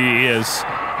good. He is.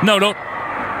 No, don't.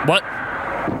 What?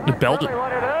 The bell?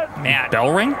 Man.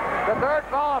 Bell ring?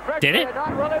 Did it?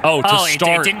 Oh, to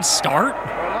start. It didn't start?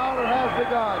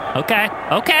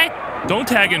 Okay. Don't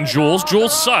tag in Jules.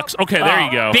 Jules sucks. Okay, there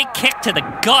you go. Big kick to the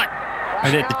gut.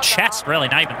 Or the chest, really,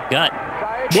 not even the gut.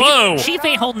 Whoa! Chief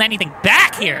ain't holding anything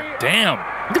back here. Damn.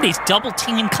 Look at these double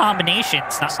team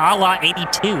combinations. A la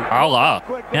 82. A la.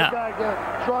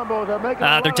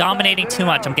 Yeah. They're dominating too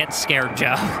much. I'm getting scared,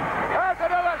 Joe.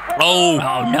 Oh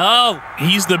no!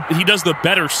 He does the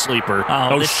better sleeper.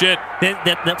 Shit!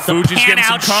 The Fuji's pan getting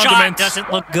some out shot condiments.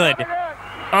 doesn't look good.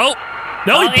 Oh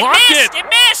no! He blocked it. It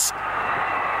missed.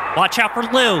 Watch out for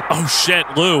Lou. Oh shit,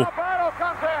 Lou!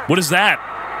 What is that?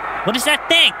 What is that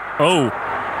thing? Oh.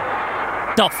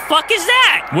 The fuck is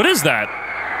that? What is that?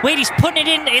 Wait, he's putting it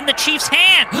in the Chief's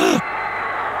hand.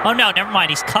 Oh no, never mind.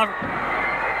 He's covered.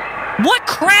 What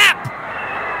crap?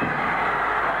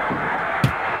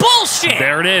 Bullshit!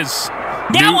 There it is.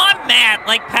 Now I'm mad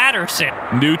like Patterson.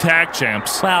 New tag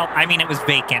champs. Well, I mean, it was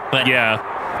vacant, but yeah,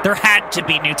 there had to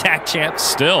be new tag champs.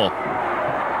 Still.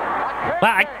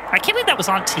 Well, I can't believe that was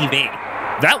on TV.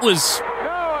 That was...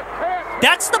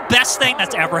 That's the best thing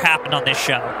that's ever happened on this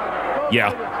show.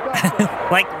 Yeah.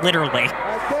 Like, literally.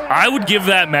 I would give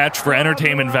that match for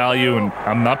entertainment value, and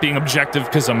I'm not being objective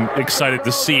because I'm excited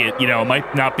to see it. You know, it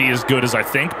might not be as good as I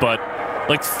think, but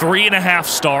like 3.5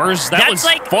 stars. That was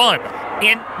like fun.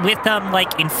 And with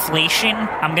like inflation,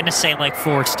 I'm gonna say like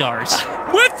 4 stars.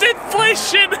 With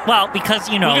inflation? Well, because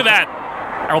you know. Look at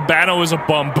that. Albano is a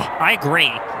bum. I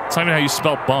agree. It's not even how you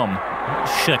spell bum.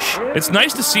 Shush. It's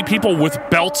nice to see people with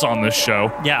belts on this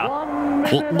show. Yeah.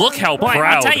 Look how Boy,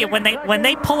 proud. I'll tell you, when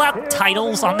they pull out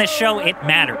titles on this show, it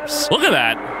matters. Look at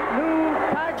that.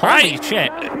 Holy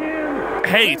shit.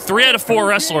 Hey, 3 out of 4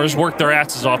 wrestlers worked their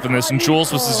asses off in this, and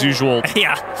Jules was his usual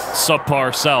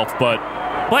subpar self, but...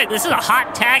 Wait, this is a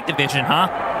hot tag division, huh?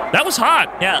 That was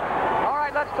hot. Yeah. All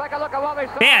right, let's take a look at what we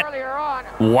saw earlier on.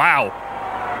 Wow.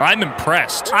 I'm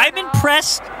impressed. I'm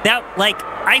impressed that, like,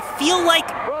 I feel like...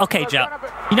 Okay, Joe,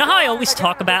 you know how I always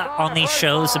talk about on these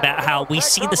shows about how we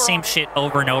see the same shit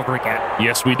over and over again?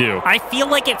 Yes, we do. I feel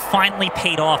like it finally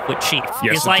paid off with Chief.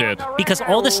 Yes, it did. Because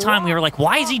all this time we were like,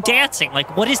 why is he dancing?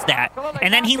 Like, what is that?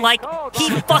 And then he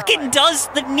fucking does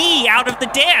the knee out of the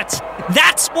dance.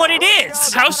 That's what it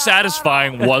is. How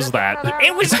satisfying was that?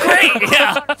 It was great,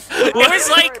 yeah. It was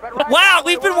like, wow,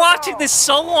 we've been watching this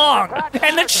so long.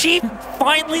 And the Chief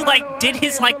finally, like, did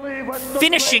his, like,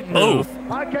 finishing move.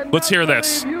 Let's hear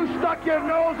this. You stuck your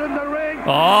nose in the ring.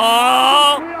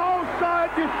 Oh!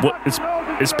 What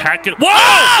is Pat getting...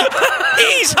 Whoa!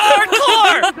 He's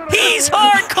hardcore! He's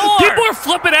hardcore! People are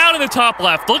flipping out in the top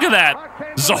left. Look at that.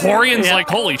 Zahorian's like,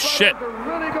 holy shit.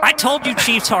 I told you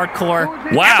Chief's hardcore.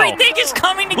 Wow. Everything is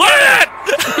coming together. Look at that!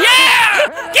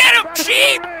 Yeah! Get him,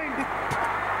 Chief!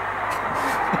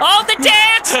 Oh, the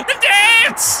dance! The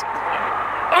dance!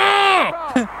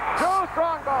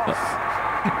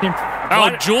 Oh,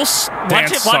 Jules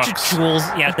dance watch sucks. Jules,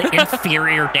 the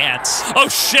inferior dance. Oh,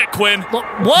 shit, Quinn.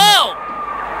 Whoa!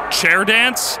 Chair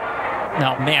dance?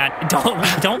 No, man,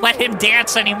 don't let him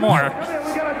dance anymore.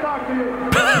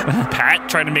 Pat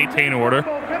trying to maintain order.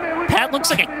 Pat looks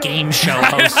like a game show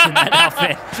host in that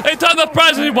outfit. Hey, tell the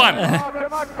prize we won.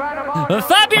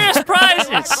 Fabulous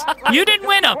prizes. You didn't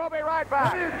win them.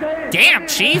 Damn,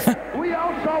 Chief. We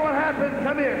all saw what happened.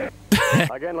 Come here.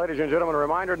 Again, ladies and gentlemen, a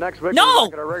reminder, next week... No! we're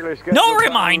back at our regularly scheduled No time.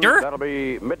 reminder. That'll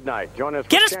be midnight. Join us.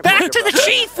 Get us back to the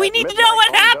Chief. We need to know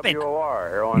what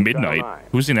happened. Midnight.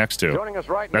 Who's he next to? Joining us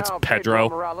right That's now, Pedro.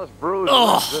 Morales, Bruce,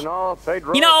 Ugh. Zenal,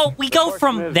 Pedro. You know, we go The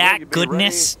from question is, will that you be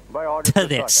goodness ready by August to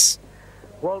the 2nd? this.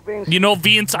 Well, Vince, You know,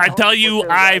 Vince, I tell you,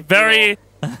 I very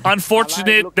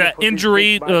unfortunate the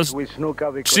injury.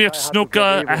 Chief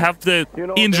Snuka, I have the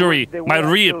injury, my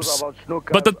ribs.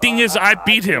 But the thing is, I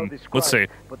beat him. Let's see.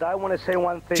 But I want to say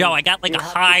one thing. Joe, I got like a You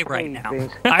have to high pay, right now.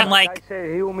 Vince. I'm like, I say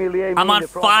he humiliated I'm me on in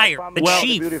front of my fire. family, The my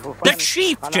Chief. beautiful The family.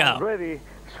 Chief, And Joe. I'm ready,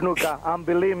 Snuka, and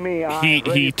believe me, I'm He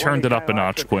ready for turned any it up kind a of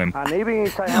notch, action. Quinn. And even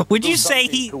if I have to Would do you say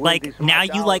something he, to win like, this now match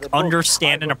you, out like, of the book,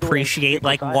 understand I and will do it appreciate,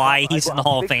 like, because why I he's in got the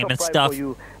Hall a of big Fame and surprise for stuff?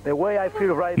 you. The way I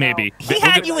feel right Maybe. now, He Look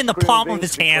had at- you in the palm of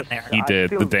his hand there. He did,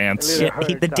 the dance. Yeah,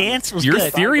 the dance was Your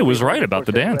good. theory was right about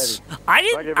the dance.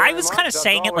 I was kind of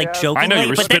saying it, like, I know, jokingly, you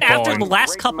were but then after spitballing. the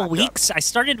last couple weeks, I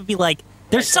started to be like,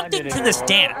 there's something to this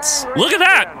dance. Look at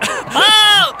that.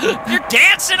 Oh! You're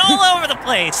dancing all over the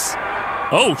place.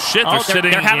 Oh, shit, Oh, they're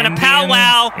sitting they're having a Indian-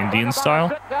 powwow. Indian style?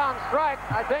 Sit-down strike,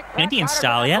 I think. Indian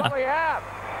style, yeah. What we have.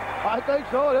 I think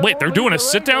so. Wait, they're doing a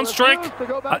sit-down strike?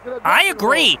 I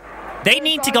agree. They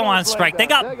need to go on strike. They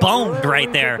got boned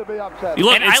right there. You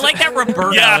look, And I it's- like that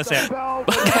Roberto Yeah. is there.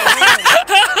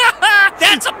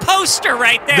 That's a poster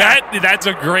right there. That's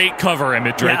a great cover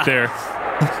image right Yeah. there.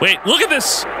 Wait, look at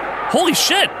this. Holy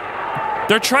shit.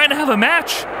 They're trying to have a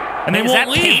match, and they Is won't that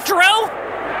leave. Pedro?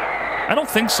 I don't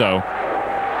think so.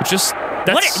 It's just,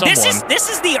 that's What? someone. This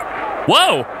is the.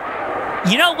 Whoa.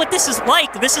 You know what this is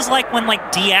like? This is like when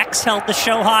like DX held the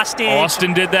show hostage.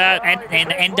 Austin did that. And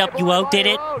NWO did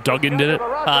it. Duggan did it.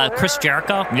 Chris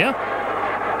Jericho.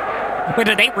 Yeah. Wait,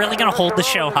 are they really gonna hold the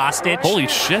show hostage? Holy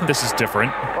shit, this is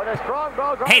different.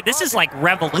 Hey, this is like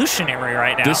revolutionary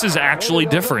right now. This is actually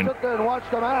different. Sit there and watch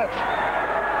the match.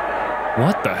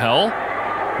 What the hell?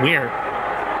 weird.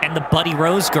 And the Buddy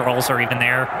Rose girls are even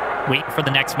there waiting for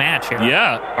the next match here.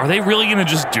 Yeah. Are they really going to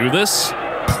just do this?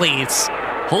 Please.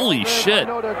 Holy I shit.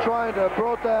 know they're trying to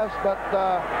protest, but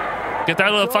Get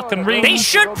that little fucking ring. They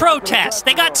should protest.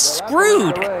 They got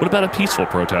screwed. What about a peaceful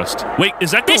protest? Wait,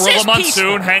 is that This Gorilla is Monsoon?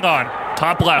 peaceful. Hang on.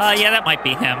 Top left. Yeah, that might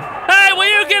be him. Hey,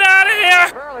 will you get out of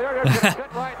here?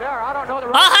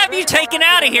 I'll have you taken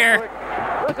out of here.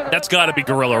 That's got to be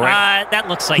Gorilla, right? That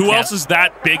looks like Who him. else is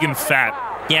that big and fat?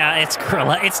 Yeah, it's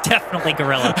Gorilla. It's definitely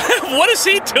Gorilla. What is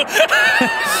he doing?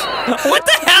 What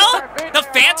the hell? The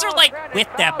fans are like with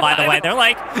them, by the way. They're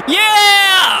like,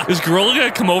 yeah! Is Gorilla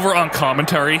going to come over on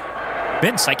commentary?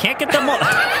 Vince, I can't get them all.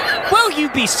 Will you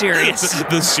be serious?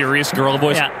 The serious Gorilla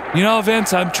voice. Yeah. You know,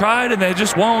 Vince, I'm trying and they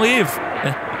just won't leave.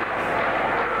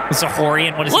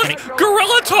 Zahorian, what is Look, he?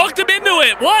 Gorilla talked him into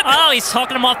it. What? Oh, he's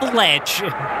talking him off the ledge.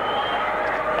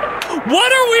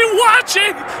 What are we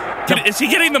watching? Is he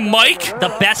getting the mic?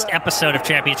 The best episode of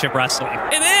Championship Wrestling.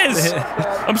 It is.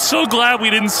 I'm so glad we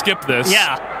didn't skip this.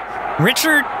 Yeah.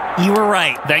 Richard, you were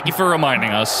right. Thank you for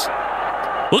reminding us.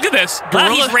 Look at this. Wow,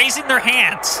 Gorilla, he's raising their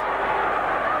hands.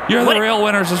 you're what- the real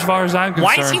winners as far as I'm concerned.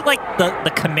 Why is he like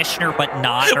the commissioner but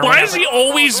not? Or Why whatever? has he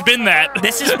always been that?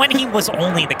 This is when he was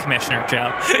only the commissioner,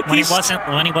 Joe. When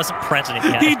he wasn't president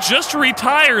yet. He just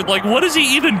retired. Like, what is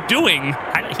he even doing?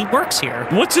 He works here.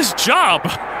 What's his job?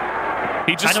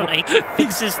 He just He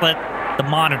fixes the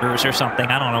monitors or something.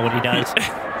 I don't know what he does.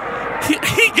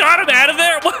 he got him out of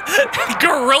there. What?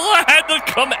 Gorilla had to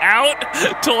come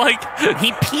out to like.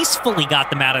 He peacefully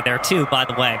got them out of there too. By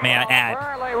the way, may I add?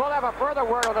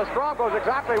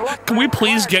 Can we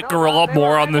please get Gorilla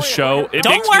more on the show? It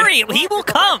Don't makes me- worry, he will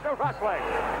come.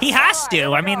 He has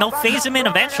to. I mean, they'll phase him in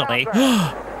eventually.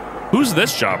 Who's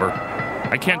this jobber?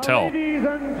 I can't tell. Is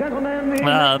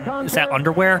that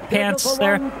underwear pants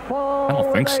there? I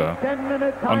don't think so.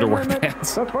 Underwear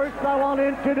pants.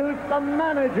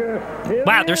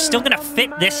 Wow, they're still gonna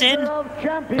fit this in?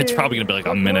 It's probably gonna be like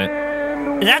a minute.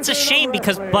 That's a shame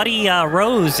because Buddy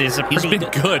Rose is a He's pretty been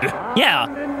good. Yeah.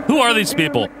 Who are these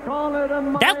people?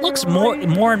 That looks more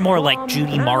and more like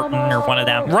Judy Martin or one of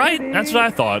them. Right? That's what I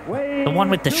thought. The one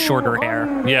with the shorter hair.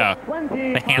 Yeah. The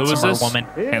Who is handsomer this? woman.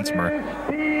 Handsomer.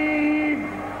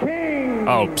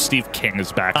 Oh, Steve King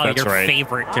is back. Oh, That's your right.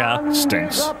 favorite, Joe.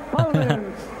 Stinks.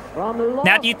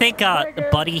 Now, do you think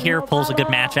Buddy here pulls a good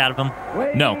match out of him?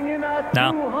 No.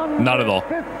 No? Not at all.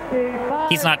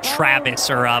 He's not Travis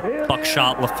or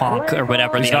Buckshot LaFonk or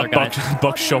whatever He's the other not guy.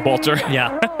 Buck Showalter.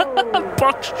 Yeah.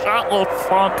 Buckshot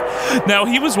LeFunk. Now,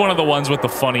 he was one of the ones with the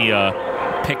funny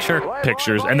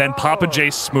pictures. And then Papa J.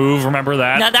 Smoove, remember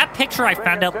that? Now, that picture I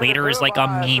found out later is like a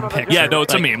meme picture. Yeah, no,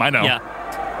 it's like, a meme, I know. Yeah.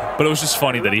 But it was just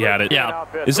funny that he had it. Yeah.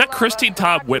 Is that Christine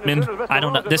Todd Whitman? I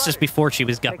don't know. This is before she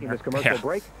was governor. Yeah.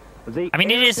 I mean,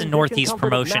 it is a Northeast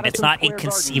promotion. It's not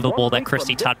inconceivable that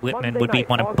Christy Todd Whitman would be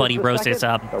one of Buddy Rose's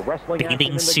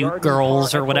bathing suit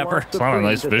girls or whatever. It's not a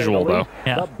nice visual, though.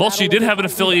 Yeah. Well, she did have an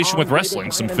affiliation with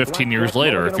wrestling some 15 years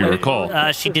later, if you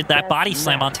recall. She did that body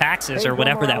slam on taxes or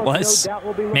whatever that was.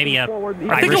 Maybe I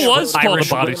think it was called a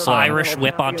body slam. Irish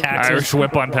whip on taxes. Irish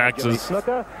whip on taxes.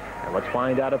 Let's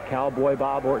find out if Cowboy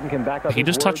Bob Orton can back up. He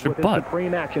just touched her butt.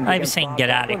 I was saying get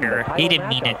out of here. He didn't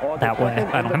mean it that way.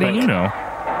 I don't How do think. you know?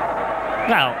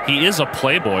 Well, He is a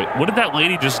playboy. What did that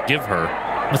lady just give her?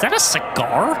 was that a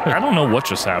cigar? I don't know what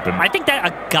just happened. I think that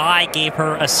a guy gave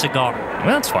her a cigar. Well,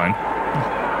 that's fine.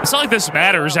 It's not like this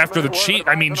matters after the cheat.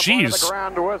 I mean, jeez.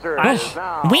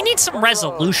 We need some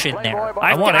resolution there.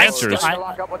 I want answers.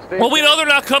 Well, we know they're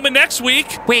not coming next week.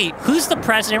 Wait, who's the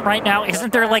president right now?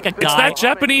 Isn't there like a It's guy? that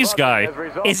Japanese guy.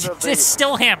 It's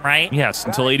still him, right? Yes,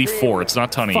 until 84. It's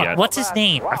not Tunney Fuck, yet. what's his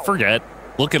name? I forget.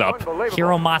 Look it up.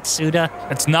 Hiro Matsuda.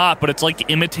 It's not, but it's like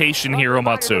imitation Hiro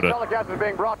Matsuda.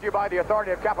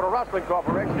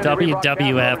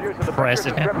 WWF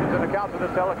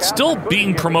president. Still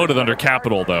being promoted under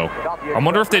Capitol, though. I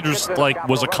wonder if they just, like,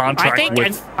 was a contract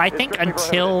with... I think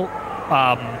until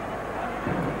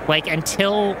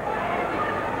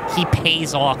he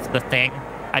pays off the thing,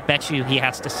 I bet you he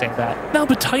has to say that. No,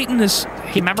 but Titan is...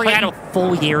 Remember he had a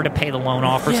full year to pay the loan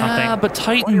off or something? Yeah, but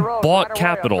Titan bought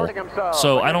Capitol,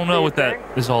 so I don't know what that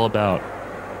is all about.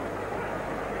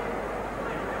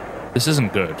 This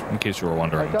isn't good, in case you were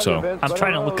wondering. So I'm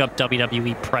trying to look up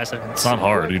WWE presidents. It's not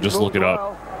hard. You just look it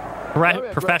up.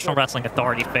 Professional Wrestling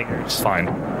Authority figures. Fine.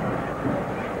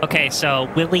 Okay,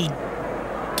 so Willie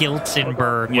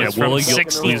Giltzenberg was from Willie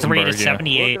 63 to Giltzenberg,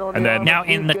 78. yeah. And then Now,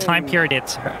 in the time period,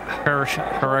 it's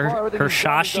Hirshashi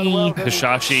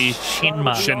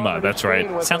Shinma. Shinma, that's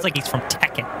right. Sounds like he's from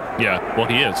Tekken. Yeah, well,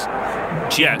 he is.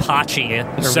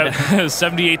 Jinpachi. or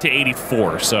 78 to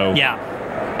 84, so... Yeah.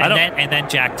 And then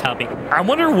Jack Tubby. I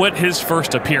wonder what his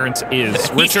first appearance is.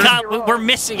 Richard? We're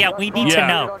missing. Yeah, we need to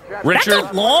know. Richard?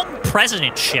 That's a long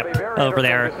presidentship over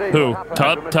there. Who?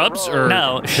 Tubbs or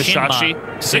no? Hishashi?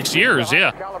 Shinma. 6 years,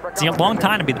 yeah. It's a long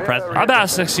time to be the president.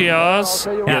 About 6 years.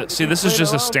 Yeah. See, this is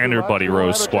just a standard Buddy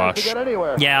Rose squash.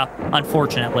 Yeah,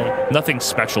 unfortunately. Nothing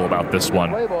special about this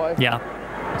one. Yeah.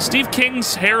 Steve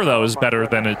King's hair, though, is better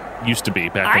than it used to be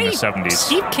back in the 70s.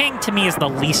 Steve King, to me, is the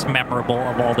least memorable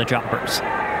of all the jobbers.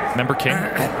 Remember King?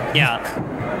 Yeah.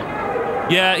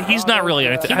 Yeah, he's not really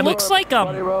anything. He looks like,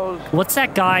 what's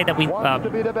that guy that we,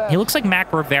 he looks like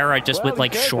Mac Rivera, just with,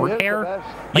 like, short hair.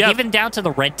 Like, even down to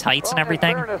the red tights and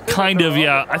everything. Kind of,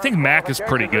 yeah. I think Mac is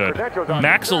pretty good.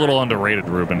 Mac's a little underrated,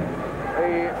 Ruben.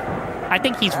 I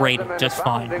think he's rated just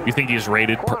fine. You think he's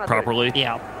rated properly?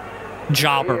 Yeah.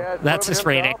 Jobber. That's his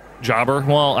rating. Jobber?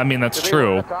 Well, I mean, that's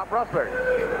true.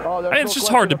 I mean, it's just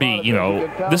hard to be, you know,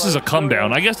 this is a come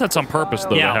down. I guess that's on purpose,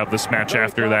 though, to have this match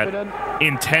after that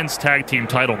intense tag team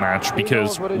title match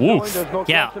because, woof.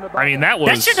 Yeah. I mean, that was...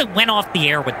 That should have went off the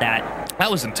air with that. That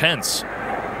was intense.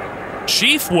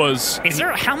 Chief was...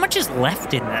 How much is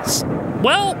left in this?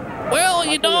 Well,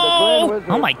 you know...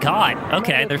 Oh, my God.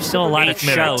 Okay, there's still a lot of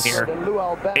show here.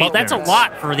 Well, that's a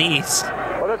lot for these.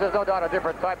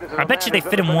 I bet you they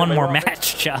fit in one more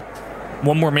match, Chuck.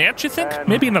 One more match, you think?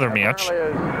 Maybe another match.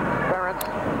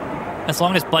 As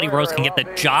long as Buddy Rose can get the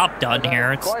job done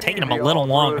here. It's taking him a little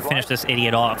long to finish this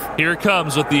idiot off. Here it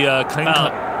comes with the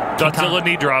Godzilla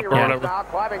knee drop or whatever.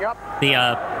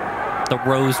 The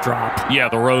Rose drop. Yeah,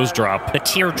 the Rose drop. The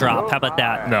tear drop. How about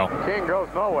that? No. King goes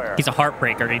nowhere. He's a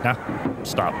heartbreaker, you know?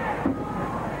 Stop.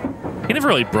 He never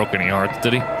really broke any hearts,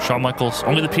 did he? Shawn Michaels?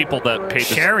 Only the people that paid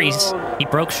Sherry's. He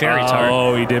broke Sherry's heart.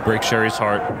 Oh, he did break Sherry's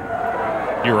heart.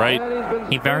 You're right.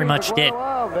 He very much did.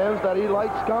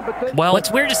 Well,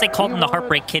 what's weird is they called him the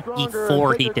Heartbreak Kid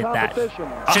before he did that.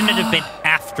 Shouldn't it have been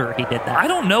after he did that? I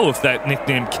don't know if that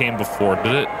nickname came before,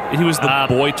 did it? He was the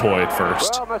boy toy at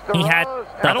first. He had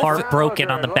the heart broken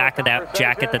on the back of that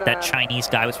jacket that Chinese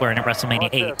guy was wearing at WrestleMania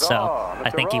 8, so I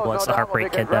think he was the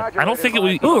Heartbreak Kid then. I don't think it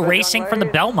was... Ooh, racing from the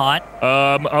Belmont.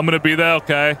 I'm gonna be there,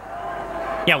 okay?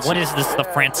 Yeah, what is this, the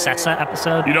Francesa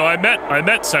episode? You know, I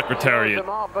met Secretariat.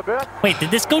 Wait, did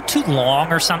this go too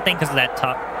long or something because of that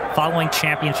following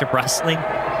Championship Wrestling?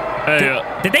 Hey,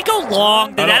 did they go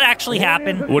long? Did that actually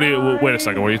happen? Wait a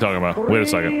second. What are you talking about? Wait a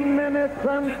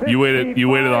second. You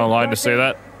waited online to say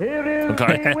that?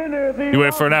 Okay. You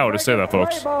waited for an hour to say that,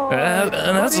 folks. And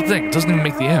that's the thing. It doesn't even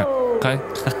make the air. Okay.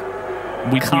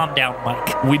 Calm down,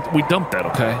 Mike. We dumped that,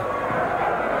 okay?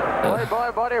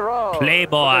 Playboy Buddy Rose.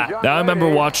 Playboy. Now I remember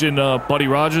watching Buddy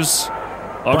Rogers.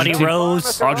 Buddy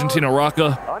Rose. Argentina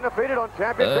Rocca. Undefeated on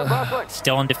championship wrestling.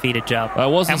 Still undefeated, Joe. I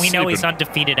wasn't And we know he's sleeping.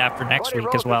 undefeated after next week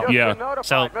as well. Yeah.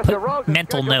 So, put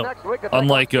mental note.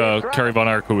 Unlike Kerry Von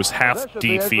Erich, who was half Listen,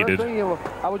 man, first defeated. thing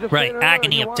I was just Right, saying earlier,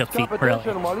 agony he of wants defeat, competition.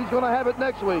 really. Well, he's going to have it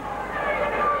next week.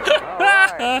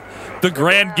 The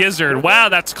Grand Gizzard. Wow,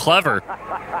 that's clever.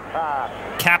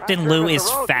 Captain Lou is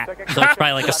fat. So it's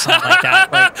probably like a son like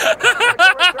that. Like,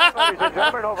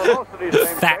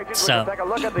 fat son.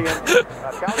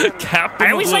 Captain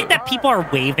I always Lou. like that people are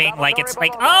waving like it's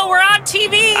like, oh, we're on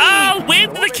TV. Oh,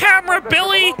 wave to the camera,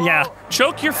 Billy. Yeah.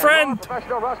 Choke your friend.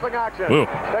 Ooh,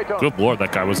 good lord,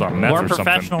 that guy was on meth More or something.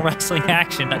 professional wrestling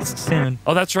action soon.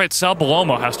 Oh, that's right. Sal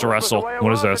Balomo has to wrestle.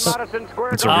 What is this?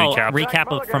 It's a recap.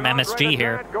 Recap from MSG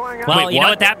here. Well, Wait, you know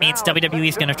what? what that means?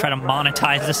 WWE's going to try to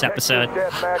monetize this episode.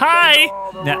 Hi.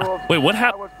 Yeah. Wait, what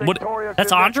happened? What?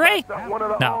 That's Andre?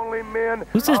 No.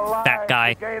 Who's this fat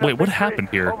guy? Wait, what happened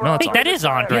here? No, it's Wait, that is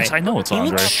Andre. Yes, I know it's He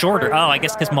Andre. looks shorter. Oh, I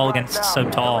guess because Mulligan's so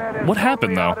tall. What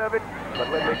happened though?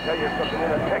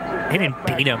 They didn't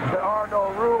beat him.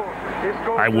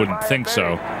 I wouldn't think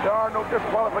so.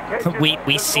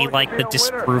 We see like the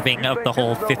disproving of the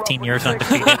whole 15 years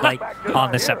undefeated like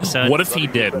on this episode. What if he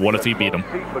did? What if he beat him?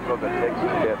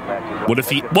 What if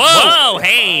he? Whoa! Whoa!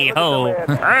 Hey! Ho!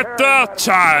 At the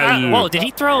time. Whoa! Did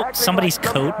he throw somebody's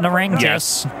coat in the ring? too?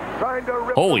 Yes.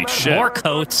 Holy shit! More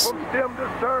coats.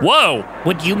 Whoa!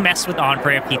 Would you mess with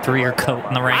Andre if he threw your coat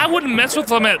in the ring? I wouldn't mess with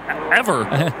him ever.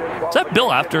 Is that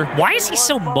Bill After? Why is he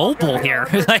so mobile here?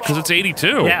 Like, Because it's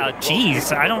 82. yeah,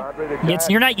 jeez. I don't.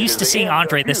 You're not used to seeing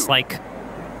Andre this like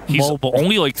He's mobile.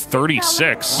 only like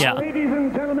 36. Yeah.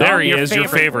 There he Your is, your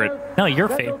favorite. No, your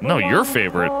favorite. No, your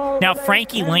favorite. Now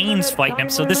Frankie Lane's fighting him,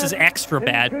 so this is extra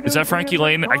bad. Is that Frankie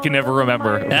Lane? I can never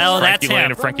remember. No, that's Frankie Lane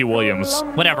him. and Frankie Williams.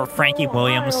 Whatever, Frankie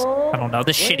Williams. I don't know,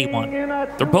 the shitty one.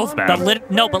 They're both bad. But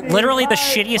literally the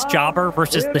shittiest jobber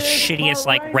versus the shittiest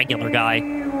like regular guy.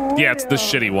 Yeah, it's the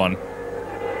shitty one.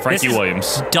 Frankie This is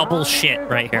Williams. Double shit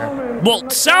right here. Well,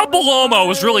 Sal Balomo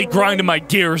is really grinding my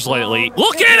gears lately.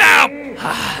 Look at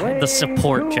him! The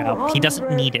support, Joe. He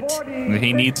doesn't need it.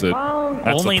 He needs it.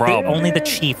 That's only the problem. only the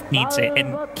chief needs it,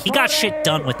 and he got shit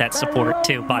done with that support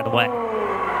too. By the way.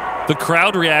 The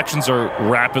crowd reactions are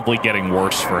rapidly getting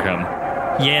worse for him.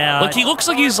 Yeah. Like, he looks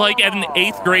like he's like at an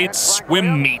 8th grade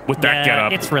swim meet with that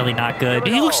getup. It's really not good.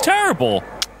 He looks terrible.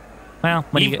 Well,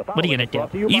 what are you gonna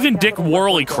do? Even Dick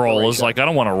Worley Kroll is like, I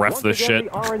don't want to ref this shit.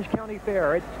 Orange County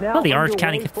Fair. It's now Oh, the Orange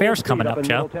underway County Fair's coming up, in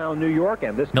Joe. Middletown, New York,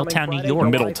 and this Milltown, coming New Friday, York. July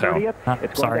Middletown. 30th,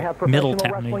 it's going sorry. to have professional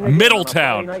Middletown, wrestling New again on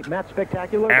Middletown. Friday night, Matt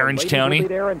Spectacular. Orange Ladies County. will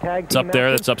be there in tag It's team up there.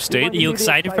 matches. That's upstate. You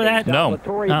excited for that? No.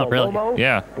 Oh, really?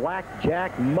 Yeah. Black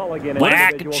Jack Mulligan.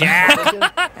 Black individual Jack.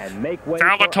 competition and make way for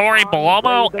Salvatore Balomo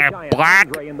Andre the and Giant. Black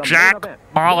Andre in the Jack main event.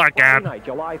 Mulligan. Friday night,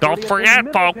 July Don't 30th, forget,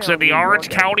 in folks, at the Middletown, New Orange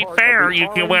York, County as part Fair, of the you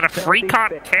can win a Orange free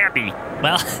County cotton candy.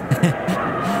 Well,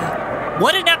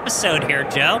 what an episode here,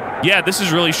 Joe. Yeah, this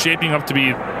is really shaping up to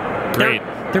be great.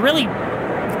 They're really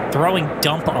throwing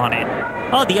dump on it.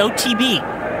 Oh, the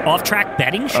OTB, off-track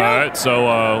betting show? All right, so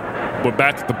we're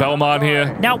back at the Belmont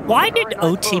here. Now, why did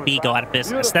OTB go out of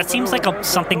business? That seems like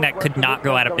something that could not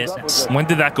go out of business. When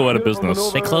did that go out of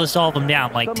business? They closed all of them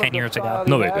down like 10 years ago.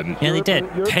 No, they didn't. Yeah, they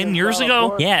did. 10 years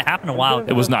ago? Yeah, it happened a while ago.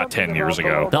 It was not 10 years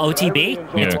ago. The OTB?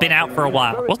 Yeah. It's been out for a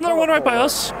while. Wasn't there one right by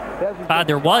us?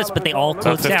 There was, but they all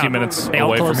closed 15 down. minutes They all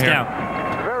away from closed here.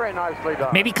 down. Very nicely done.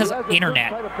 Maybe because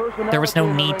internet. There was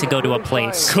no need to go to a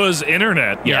place. Because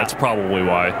internet. Yeah, Yeah. that's probably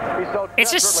why.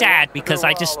 It's just sad because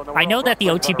I know that the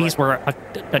OTBs were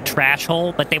a trash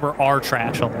hole, but they were our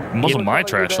trash hole. It wasn't my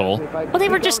trash hole. Well, they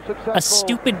were just a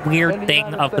stupid, weird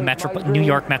thing of the New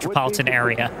York metropolitan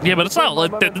area. Yeah, but it's not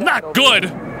not good.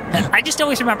 I just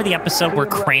always remember the episode where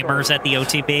Kramer's at the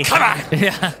OTB. Come on.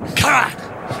 Yeah. Come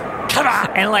on. Come on.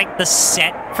 And like the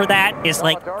set for that is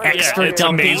like extra it's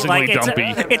dumpy. amazingly Like dumpy.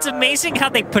 It's amazing how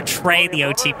they portray the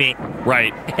OTB.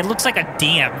 Right. It looks like a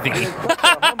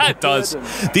DMV. It does.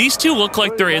 These two look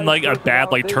like they're in like a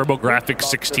bad like TurboGrafx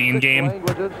 16 game.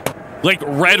 Like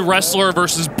red wrestler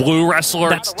versus blue wrestler.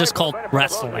 That's just called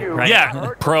wrestling, right?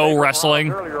 Yeah, pro wrestling,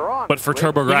 but for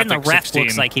TurboGrafx Even the ref 16.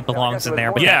 looks like he belongs in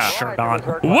there with Yeah. that shirt on.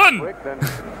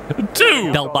 1,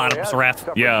 2. Bell bottoms ref.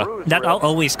 Yeah. I'll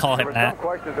always call him that.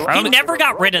 He never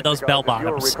got rid of those bell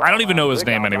bottoms. I don't even know his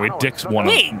name anyway. Dick's one of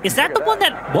Wait, is that the one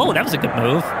that? Whoa, that was a good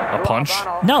move. a punch.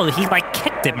 No, he like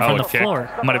kicked him from the okay. floor.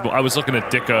 I was looking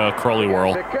at Dick Crowley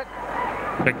Whirl.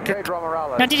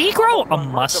 Now, did he grow a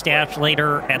mustache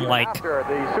later and like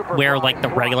wear like the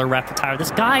regular ref attire?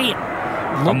 This guy,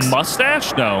 Looks- A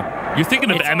mustache? No. You're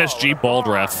thinking of It's- MSG Bald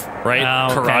Ref, right?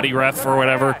 Oh, okay. Karate Ref or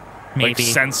whatever. Maybe. Like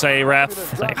Sensei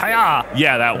Ref. Like, hiya!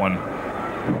 Yeah, that one.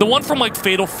 The one from like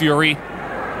Fatal Fury.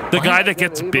 The guy that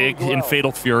gets big in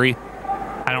Fatal Fury.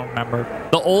 I don't remember.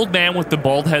 The old man with the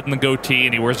bald head and the goatee,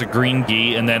 and he wears a green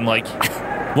gi, and then like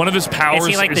one of his powers Is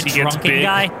he like the gets drunken big.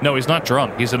 guy? No, he's not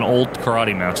drunk. He's an old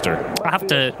karate master. I'll have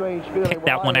to pick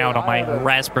that one out on my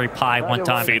Raspberry Pi one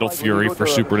time. Fatal Fury for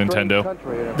Super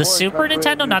Nintendo. The Super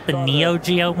Nintendo, not the Neo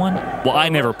Geo one? Well, I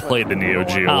never played the Neo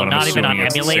Geo Oh, one. I'm not even on assuming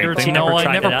it's the same emulators? thing. You No, never I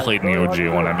tried never it out? played Neo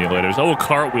Geo on emulators. Oh, a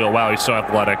cartwheel. Wow, he's so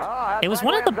athletic. It was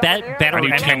one of the better I knew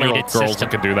 10-year-old emulated girls that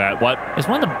systems. could do that. What? It was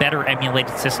one of the better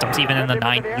emulated systems, even in the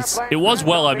 90s. It was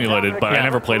well emulated, but I Yeah.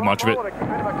 never played much of it.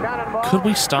 Could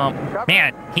we stomp?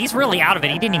 Man, he's really out of it.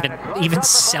 He didn't even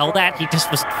sell that. He just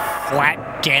was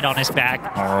flat dead on his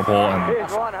back. Horrible.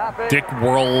 And Dick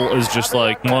Whirl is just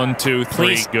like 1, 2, 3,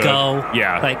 Please good. go.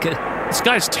 Yeah. Like, This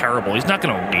guy's terrible. He's not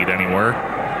going to lead anywhere.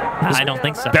 I don't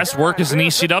think so. Best work is in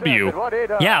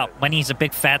ECW. Yeah, when he's a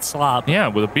big fat slob. Yeah,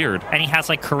 with a beard. And he has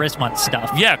like charisma and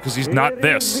stuff. Yeah, because he's not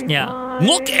this. Yeah.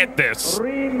 Look at this.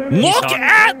 Look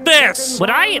at this.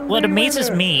 What amazes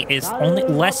me is only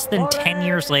less than 10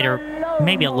 years later,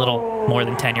 maybe a little more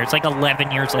than 10 years, like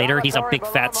 11 years later, he's a big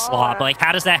fat slob. Like,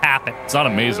 how does that happen? It's not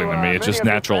amazing to me. It's just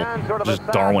natural, just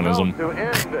Darwinism.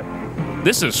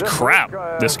 This is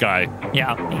crap, this guy.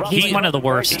 Yeah, he's one of the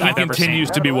worst He I've ever seen. continues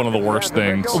to be one of the worst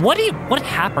things. What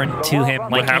happened to him?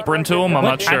 What happened to him? I'm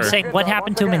not sure. I'm saying, what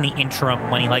happened to him in the interim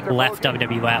when he like left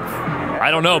WWF? I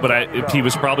don't know, but he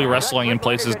was probably wrestling in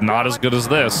places not as good as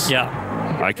this. Yeah.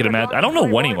 I could imagine. I don't know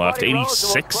when he left.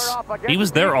 86? He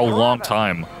was there a long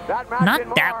time.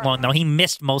 Not that long, though. He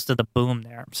missed most of the boom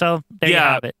there. So there you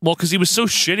have it. Well, because he was so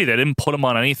shitty, they didn't put him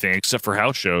on anything except for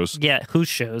house shows. Yeah, who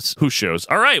shows? Who shows?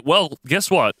 All right, well,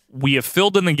 guess what? We have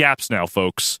filled in the gaps now,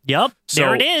 folks. Yep, So,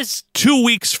 there it is. 2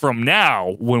 weeks from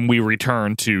now, when we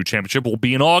return to Championship, will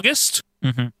be in August.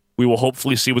 Mm-hmm. We will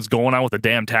hopefully see what's going on with the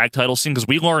damn tag title scene, because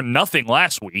we learned nothing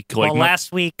last week. Well,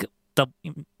 last week,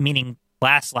 meaning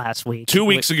last week. 2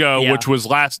 weeks ago, yeah. which was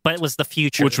But it was the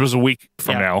future. which was a week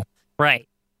from now. Right.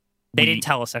 They We didn't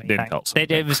tell us anything. didn't tell us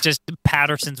It was just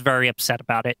Patterson's very upset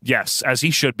about it. Yes, as he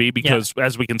should be, because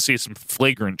as we can see, some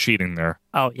flagrant cheating there.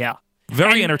 Oh, yeah.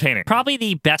 Very And entertaining. Probably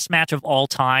the best match of all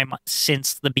time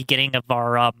since the beginning of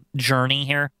our journey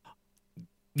here.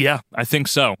 Yeah, I think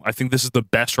so. I think this is the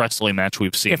best wrestling match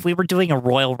we've seen. If we were doing a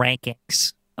royal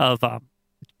rankings of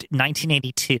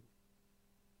 1982,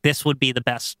 this would be the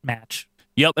best match.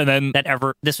 Yep, and then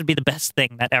this would be the best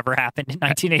thing that ever happened in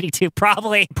 1982,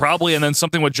 probably. and then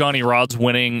something with Johnny Rodz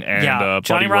winning and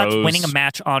Johnny Buddy Rodz Rose. winning a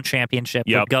match on Championship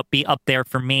Yep. would be up there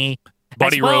for me.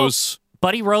 Buddy As well, Rose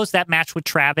Buddy Rose, that match with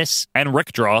Travis. and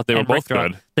Rick Draw, they were and both Rick Draw.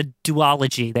 good. The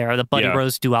duology there, the Buddy Yeah.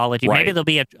 Rose duology. Right. Maybe there'll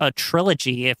be a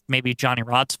trilogy if maybe Johnny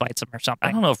Rodz fights him or something.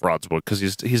 I don't know if Rodz would, because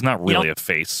he's not really a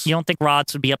face. You don't think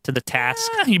Rodz would be up to the task?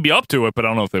 He'd be up to it, but I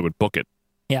don't know if they would book it.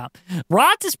 Yeah.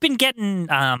 Rodz has been getting,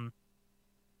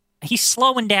 he's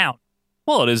slowing down.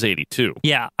 Well, it is 82.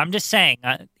 Yeah, I'm just saying.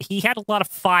 He had a lot of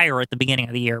fire at the beginning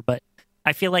of the year, but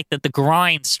I feel like that the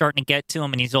grind's starting to get to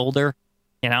him and he's older.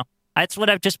 You know? That's what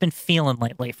I've just been feeling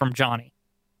lately from Johnny.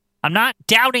 I'm not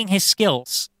doubting his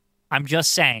skills. I'm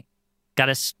just saying,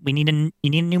 you need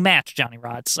a new match, Johnny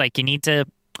Rodz. Like, you need to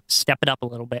step it up a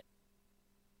little bit.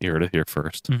 You heard it here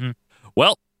first. Mm-hmm.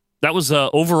 Well, that was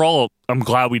overall. I'm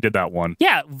glad we did that one.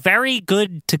 Yeah, very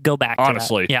good to go back.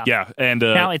 Honestly, to that. yeah. And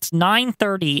now it's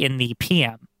 9:30 in the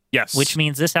PM. Yes, which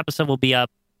means this episode will be up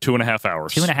 2.5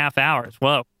 hours. 2.5 hours.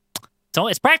 Whoa. So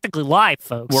it's practically live,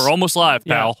 folks. We're almost live,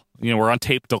 Yeah. pal. You know, we're on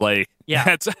tape delay.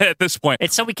 Yeah. At this point.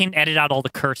 It's so we can edit out all the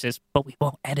curses, but we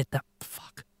won't edit them.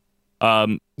 Fuck.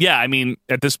 Yeah, I mean,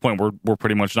 at this point, we're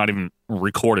pretty much not even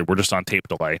recorded. We're just on tape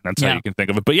delay. That's how you can think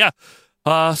of it. But yeah,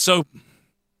 so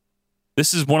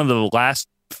this is one of the last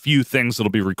few things that'll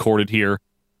be recorded here,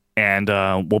 and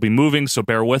we'll be moving. So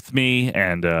bear with me,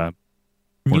 and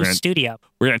New studio.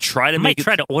 We're gonna try to I make might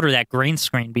try to order that green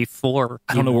screen before.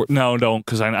 I don't know. No, don't,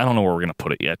 because I don't know where we're gonna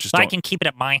put it yet. Just I don't. can keep it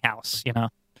at my house. You know.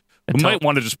 We might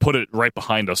want to just put it right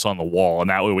behind us on the wall, and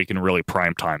that way we can really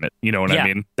prime time it. You know what I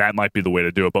mean? That might be the way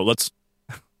to do it. But let's.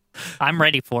 I'm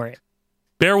ready for it.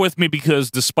 Bear with me, because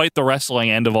despite the wrestling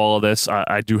end of all of this,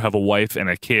 I do have a wife and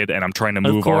a kid, and I'm trying to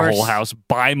move our whole house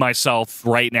by myself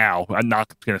right now. I'm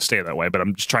not going to stay that way, but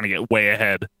I'm just trying to get way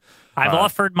ahead. I've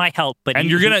offered my help, but and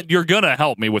you're gonna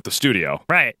help me with the studio,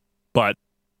 right? But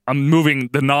I'm moving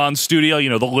the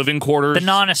non-studio, the living quarters, the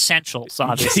non-essentials,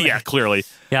 obviously. Yeah, clearly.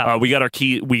 Yeah, we got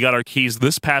our keys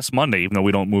this past Monday, even though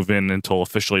we don't move in until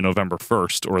officially November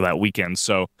 1st or that weekend.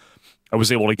 So I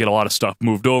was able to get a lot of stuff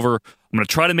moved over. I'm going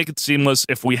to try to make it seamless.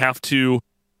 If we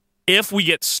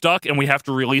get stuck and we have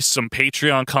to release some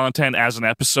Patreon content as an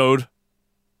episode,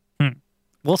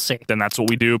 we'll see. Then that's what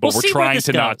we do. But we're trying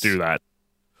to not do that.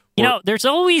 There's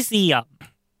always the.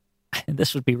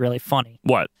 This would be really funny.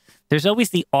 What? There's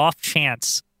always the off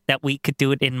chance that we could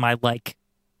do it in my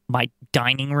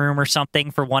dining room or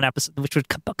something for one episode, which would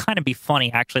kind of be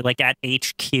funny, actually, like at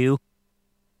HQ.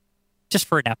 Just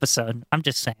for an episode. I'm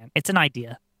just saying. It's an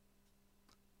idea.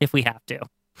 If we have to.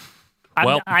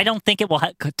 I don't think it will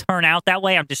could turn out that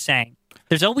way. I'm just saying.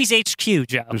 There's always HQ,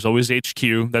 Joe. There's always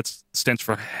HQ. That stands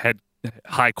for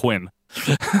High Quinn.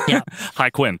 Yeah.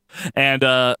 High Quinn. And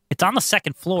it's on the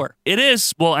second floor. It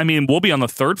is. Well, I mean, we'll be on the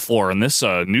third floor in this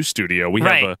new studio. We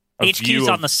have a HQ's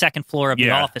on the second floor of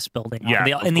the office building.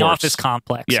 In the office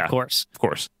complex, yeah, of course. Of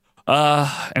course.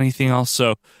 Anything else?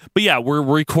 But yeah, we're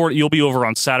recording. You'll be over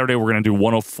on Saturday. We're going to do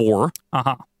 104.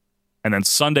 And then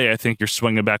Sunday, I think you're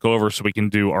swinging back over so we can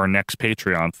do our next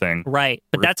Patreon thing. Right.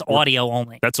 But that's audio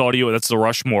only. That's audio. That's the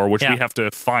Rushmore, which we have to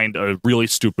find a really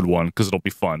stupid one because it'll be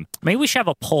fun. Maybe we should have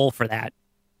a poll for that.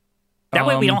 That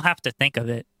way we don't have to think of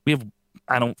it. We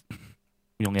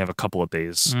only have a couple of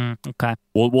days. Okay.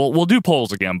 We'll do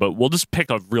polls again, but we'll just pick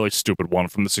a really stupid one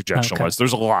from the suggestion list.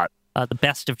 There's a lot. The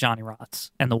best of Johnny Rots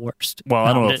and the worst. Well,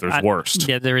 I don't know if there's worst.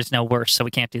 Yeah, there is no worst, so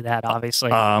we can't do that, obviously.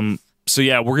 So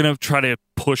yeah, we're going to try to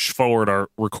push forward our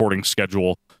recording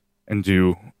schedule and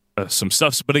do some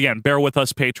stuff. But again, bear with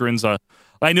us, patrons.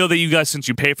 I know that you guys, since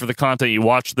you pay for the content, you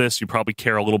watch this, you probably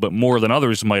care a little bit more than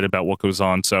others might about what goes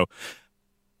on. So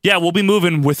yeah, we'll be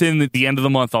moving within the end of the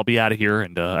month. I'll be out of here,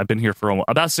 and I've been here for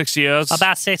about 6 years.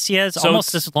 About 6 years, so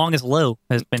almost as long as Lou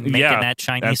has been making that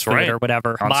Chinese food or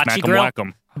whatever. Hibachi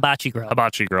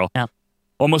grill. Yeah.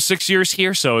 Almost 6 years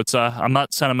here, so it's I'm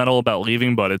not sentimental about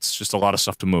leaving, but it's just a lot of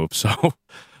stuff to move. So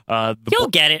you'll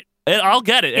get it. I'll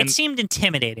get it. It seemed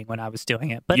intimidating when I was doing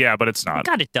it, but yeah, but it's not. I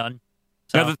got it done.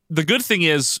 So. Now, the good thing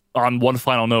is, on one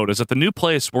final note, is at the new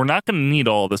place, we're not going to need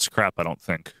all this crap. I don't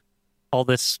think all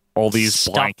these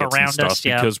stuff blankets around and stuff, us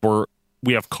because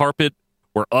we have carpet.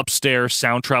 We're upstairs.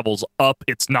 Sound travels up.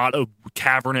 It's not a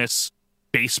cavernous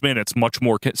basement. It's much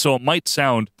more. So it might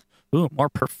sound. Ooh, more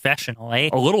professional, eh?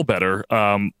 A little better.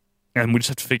 And we just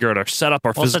have to figure out our setup,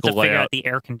 our physical layout. Figure out the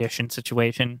air conditioned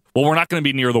situation. Well, we're not going to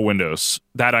be near the windows.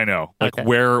 That I know. Like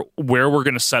where we're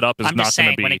going to set up is not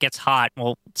going to be. When it gets hot,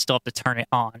 we'll still have to turn it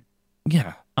on.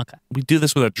 Yeah. Okay. We do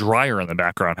this with a dryer in the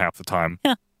background half the time.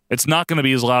 Yeah. It's not going to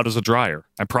be as loud as a dryer.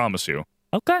 I promise you.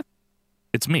 Okay.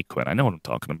 It's me, Quinn. I know what I'm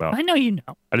talking about. I know you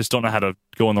know. I just don't know how to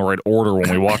go in the right order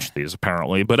when we watch these,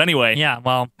 apparently. But anyway. Yeah,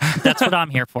 well, that's what I'm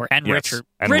here for. And yes, Richard.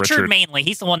 And Richard mainly.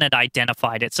 He's the one that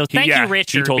identified it. So thank you,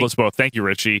 Richard. He told us both. Thank you,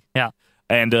 Richie. Yeah.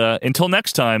 And until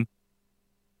next time,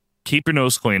 keep your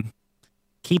nose clean.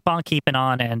 Keep on keeping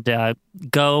on, and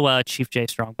go Chief J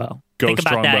Strongbow. Go Think about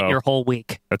Strongbow. that your whole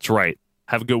week. That's right.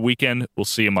 Have a good weekend. We'll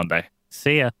see you Monday.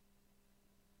 See ya.